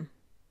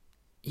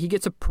 he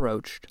gets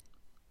approached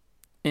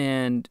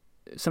and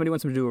somebody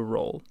wants him to do a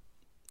role.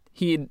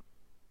 He had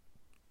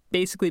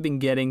basically been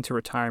getting to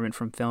retirement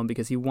from film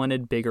because he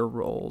wanted bigger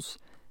roles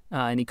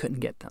and he couldn't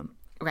get them.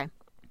 Okay.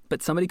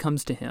 But somebody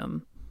comes to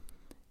him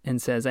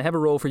and says, I have a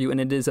role for you,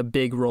 and it is a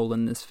big role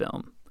in this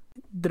film.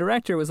 The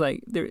director was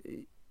like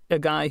a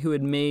guy who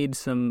had made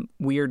some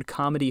weird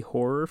comedy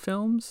horror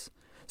films.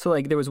 So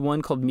like there was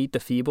one called Meet the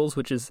Feebles,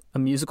 which is a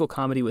musical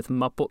comedy with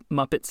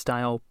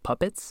Muppet-style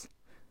puppets.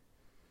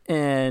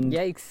 And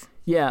yikes.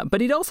 Yeah,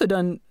 but he'd also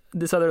done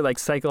this other like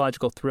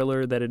psychological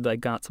thriller that had like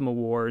got some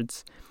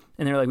awards.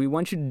 And they were like, we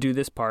want you to do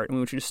this part and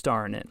we want you to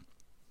star in it.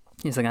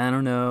 He's like, I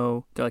don't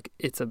know. They're like,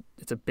 it's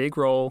a big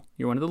role.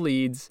 You're one of the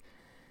leads.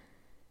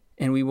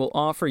 And we will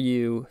offer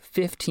you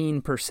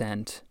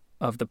 15%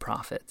 of the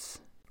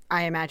profits.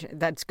 I imagine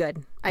that's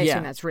good. I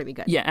assume that's really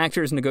good. Yeah,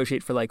 actors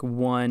negotiate for like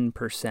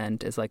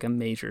 1% as like a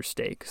major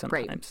stake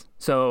sometimes. Right.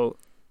 So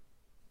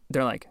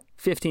they're like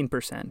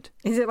 15%.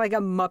 Is it like a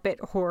Muppet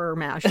horror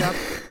mashup?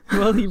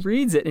 Well, he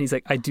reads it and he's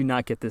like, I do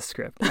not get this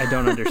script. I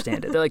don't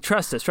understand it. They're like,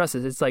 trust us.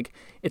 It's like,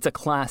 it's a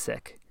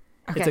classic.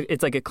 Okay.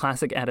 It's like a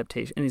classic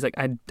adaptation. And he's like,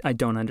 I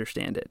don't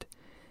understand it.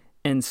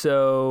 And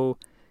so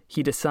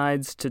he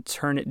decides to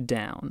turn it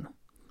down.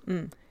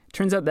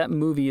 Turns out that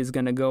movie is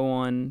going to go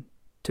on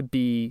to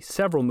be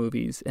several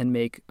movies and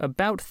make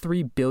about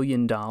 $3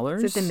 billion.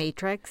 Is it The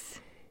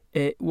Matrix?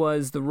 It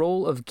was the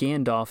role of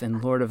Gandalf in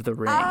Lord of the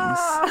Rings.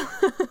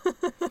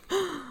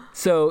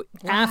 So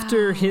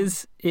after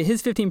his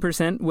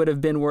 15% would have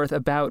been worth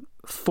about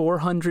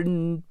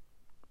 $450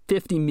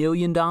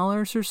 million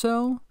or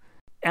so.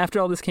 After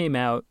all this came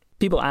out,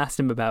 people asked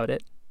him about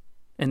it.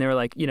 And they were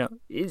like,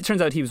 it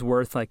turns out he was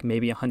worth like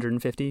maybe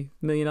 $150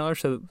 million.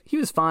 So he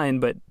was fine,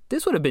 but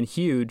this would have been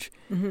huge.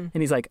 Mm-hmm.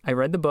 And he's like, I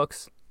read the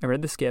books. I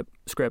read the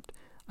script.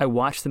 I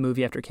watched the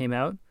movie after it came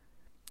out.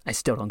 I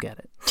still don't get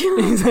it.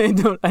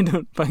 I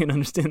don't fucking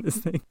understand this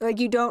thing. Like,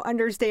 you don't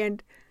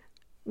understand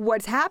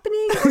what's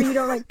happening, or you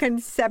don't like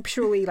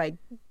conceptually like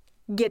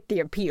get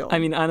the appeal. I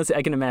mean, honestly,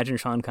 I can imagine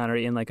Sean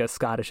Connery in like a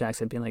Scottish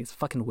accent being like, "It's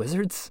fucking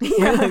wizards."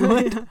 Yeah. Like,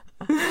 what?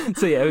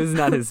 So yeah, it was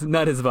not his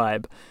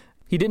vibe.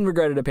 He didn't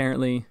regret it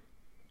apparently,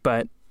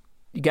 but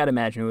you got to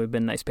imagine it would have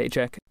been a nice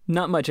paycheck.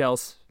 Not much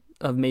else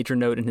of major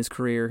note in his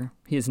career.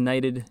 He is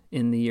knighted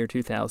in the year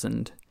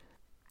 2000.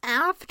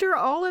 After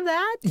all of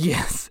that?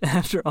 Yes,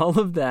 after all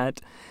of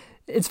that.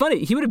 It's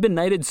funny, he would have been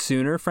knighted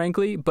sooner,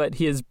 frankly, but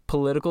his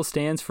political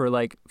stance for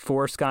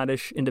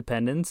Scottish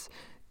independence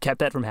kept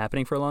that from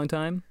happening for a long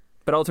time.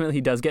 But ultimately,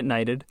 he does get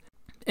knighted.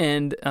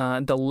 And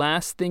the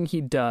last thing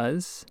he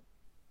does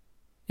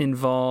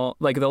involve,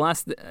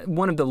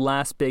 one of the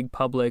last big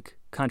public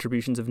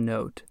contributions of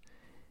note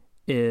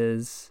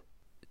is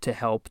to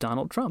help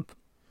Donald Trump.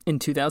 In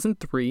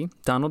 2003,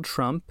 Donald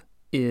Trump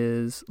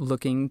is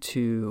looking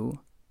to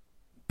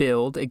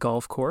build a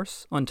golf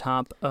course on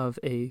top of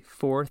a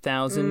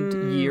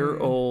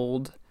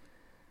 4,000-year-old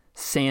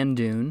sand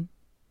dune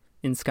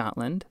in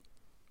Scotland.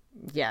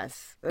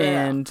 Yes.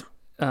 And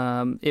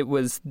it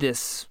was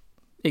this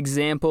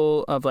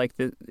example of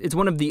it's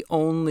one of the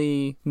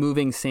only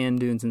moving sand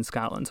dunes in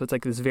Scotland. So it's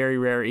like this very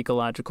rare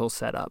ecological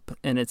setup,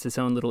 and it's its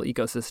own little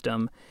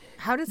ecosystem.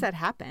 How does that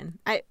happen?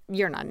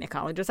 You're not an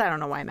ecologist. I don't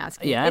know why I'm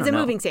asking. Yeah, it's a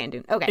moving sand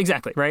dune. Okay.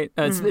 Exactly, right?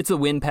 It's the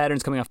wind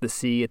patterns coming off the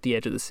sea at the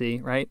edge of the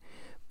sea, right?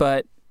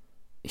 But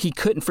he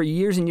couldn't, for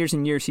years and years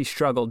and years, he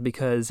struggled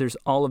because there's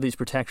all of these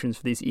protections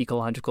for these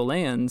ecological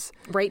lands.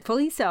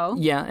 Rightfully so.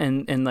 Yeah,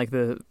 and like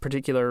the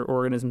particular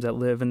organisms that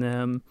live in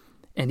them,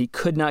 and he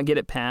could not get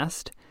it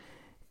passed.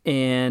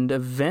 And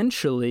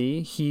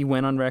eventually, he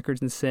went on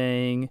record and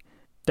saying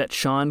that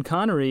Sean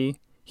Connery,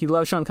 he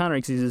loves Sean Connery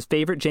because he's his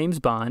favorite James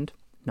Bond.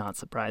 Not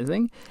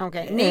surprising.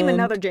 Okay, name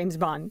another James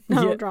Bond.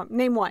 Donald Trump.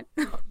 Name one.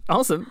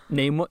 Also,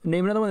 name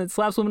another one that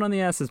slaps women on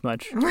the ass as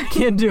much.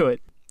 Can't do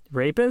it.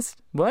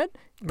 Rapist? What?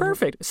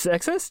 Perfect.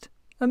 Sexist?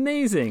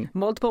 Amazing.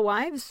 Multiple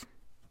wives?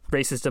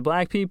 Racist to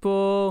black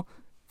people?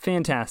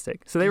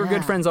 Fantastic. So they were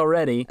good friends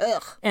already.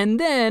 Ugh. And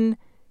then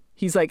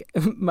he's like,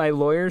 my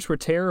lawyers were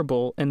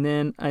terrible. And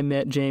then I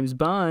met James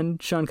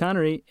Bond, Sean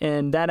Connery,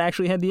 and that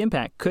actually had the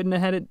impact. Couldn't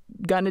have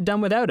gotten it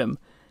done without him.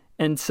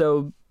 And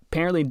so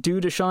apparently due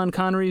to Sean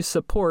Connery's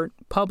support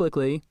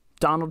publicly,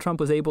 Donald Trump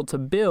was able to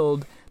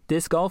build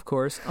this golf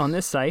course on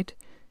this site.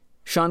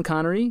 Sean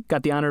Connery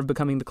got the honor of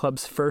becoming the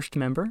club's first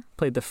member,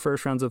 played the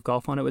first rounds of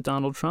golf on it with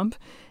Donald Trump.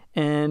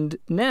 And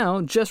now,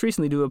 just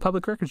recently, due to a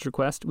public records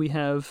request, we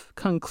have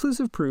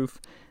conclusive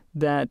proof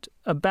that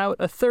about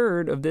a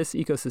third of this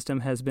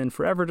ecosystem has been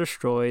forever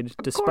destroyed,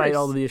 despite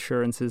all of the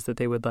assurances that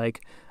they would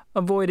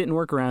avoid it and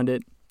work around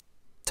it.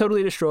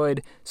 Totally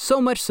destroyed,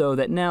 so much so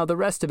that now the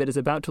rest of it is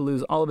about to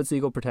lose all of its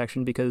legal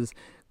protection because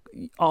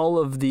all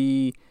of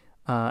the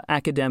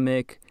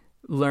academic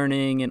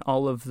learning and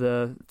all of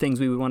the things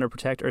we would want to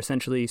protect are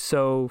essentially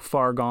so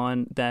far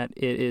gone that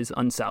it is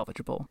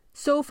unsalvageable.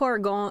 So far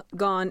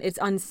gone, it's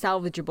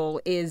unsalvageable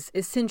is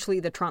essentially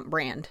the Trump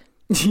brand.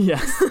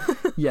 Yes,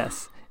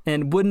 yes.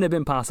 And wouldn't have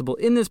been possible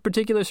in this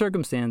particular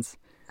circumstance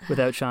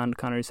without Sean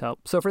Connery's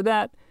help. So for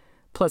that,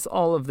 plus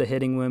all of the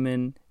hitting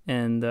women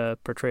and the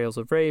portrayals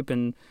of rape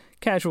and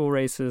casual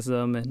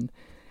racism and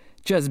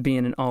just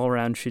being an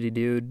all-around shitty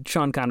dude,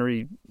 Sean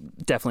Connery,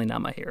 definitely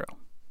not my hero.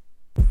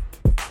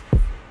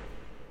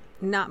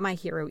 Not my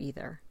hero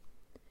either.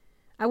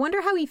 I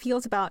wonder how he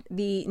feels about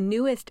the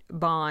newest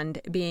Bond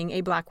being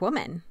a black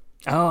woman.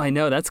 Oh, I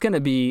know. That's going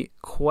to be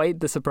quite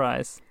the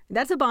surprise.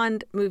 That's a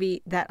Bond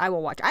movie that I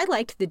will watch. I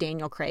liked the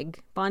Daniel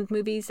Craig Bond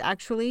movies,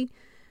 actually.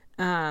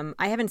 I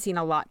haven't seen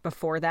a lot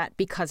before that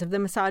because of the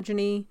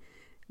misogyny,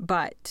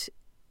 but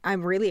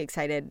I'm really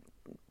excited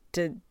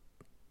to,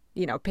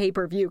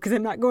 pay-per-view, because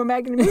I'm not going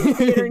back in the movie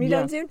theater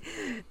anytime soon,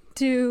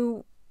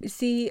 to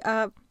see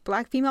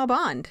black female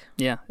bond.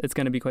 Yeah, it's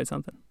going to be quite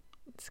something.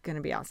 It's going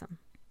to be awesome.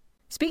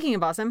 Speaking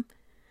of awesome,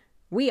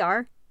 we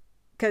are,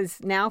 because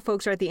now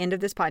folks are at the end of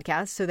this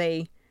podcast, so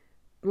they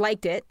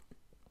liked it.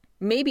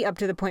 Maybe up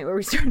to the point where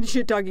we started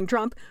shit-talking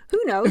Trump. Who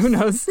knows? Who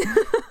knows?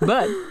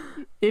 But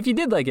if you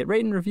did like it,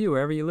 rate and review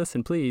wherever you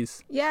listen,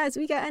 please. Yes,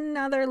 we got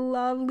another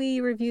lovely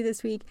review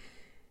this week.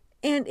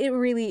 And it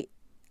really,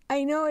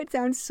 I know it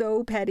sounds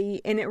so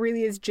petty, and it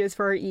really is just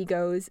for our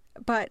egos,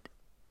 but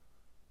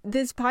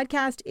this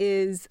podcast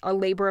is a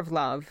labor of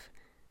love.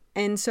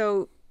 And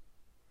so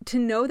to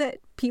know that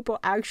people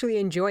actually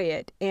enjoy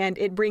it and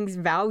it brings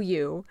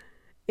value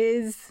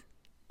is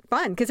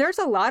fun, because there's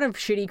a lot of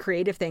shitty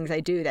creative things I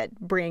do that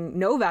bring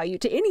no value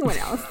to anyone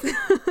else.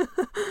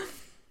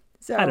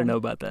 So I don't know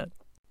about that.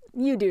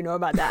 You do know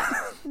about that.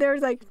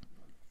 There's like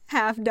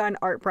half-done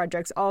art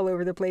projects all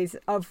over the place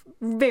of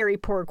very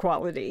poor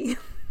quality.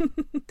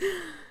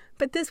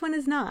 But this one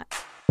is not.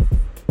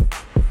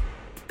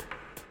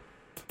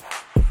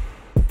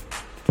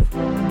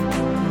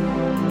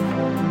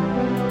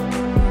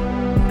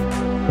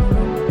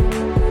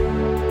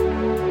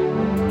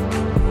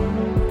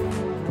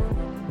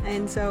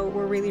 And so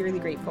we're really, really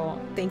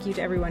grateful. Thank you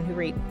to everyone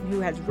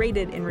who has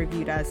rated and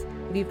reviewed us.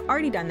 If you've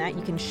already done that,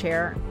 you can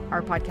share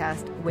our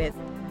podcast with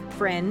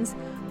friends.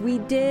 We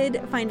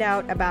did find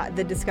out about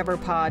the Discover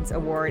Pods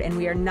Award, and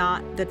we are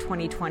not the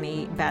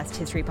 2020 Best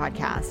History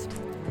Podcast.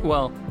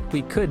 Well,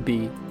 we could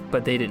be,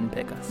 but they didn't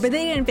pick us.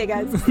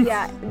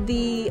 Yeah,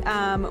 the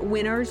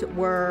winners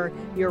were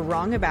You're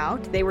Wrong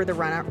About. They were the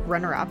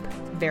runner-up.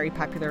 Very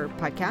popular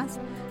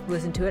podcast.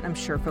 Listen to it. I'm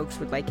sure folks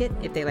would like it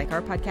if they like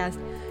our podcast.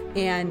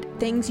 And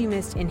Things You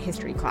Missed in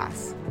History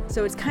Class.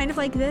 So it's kind of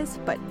like this,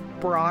 but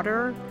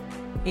broader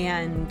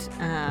and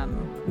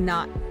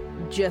not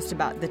just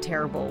about the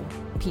terrible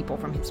people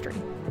from history.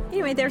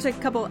 Anyway, there's a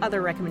couple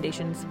other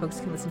recommendations folks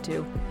can listen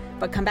to.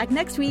 But come back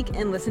next week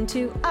and listen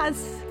to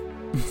us.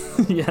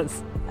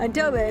 Yes.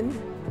 Until then,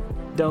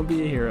 don't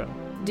be a hero.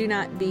 Do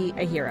not be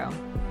a hero.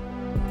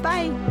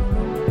 Bye.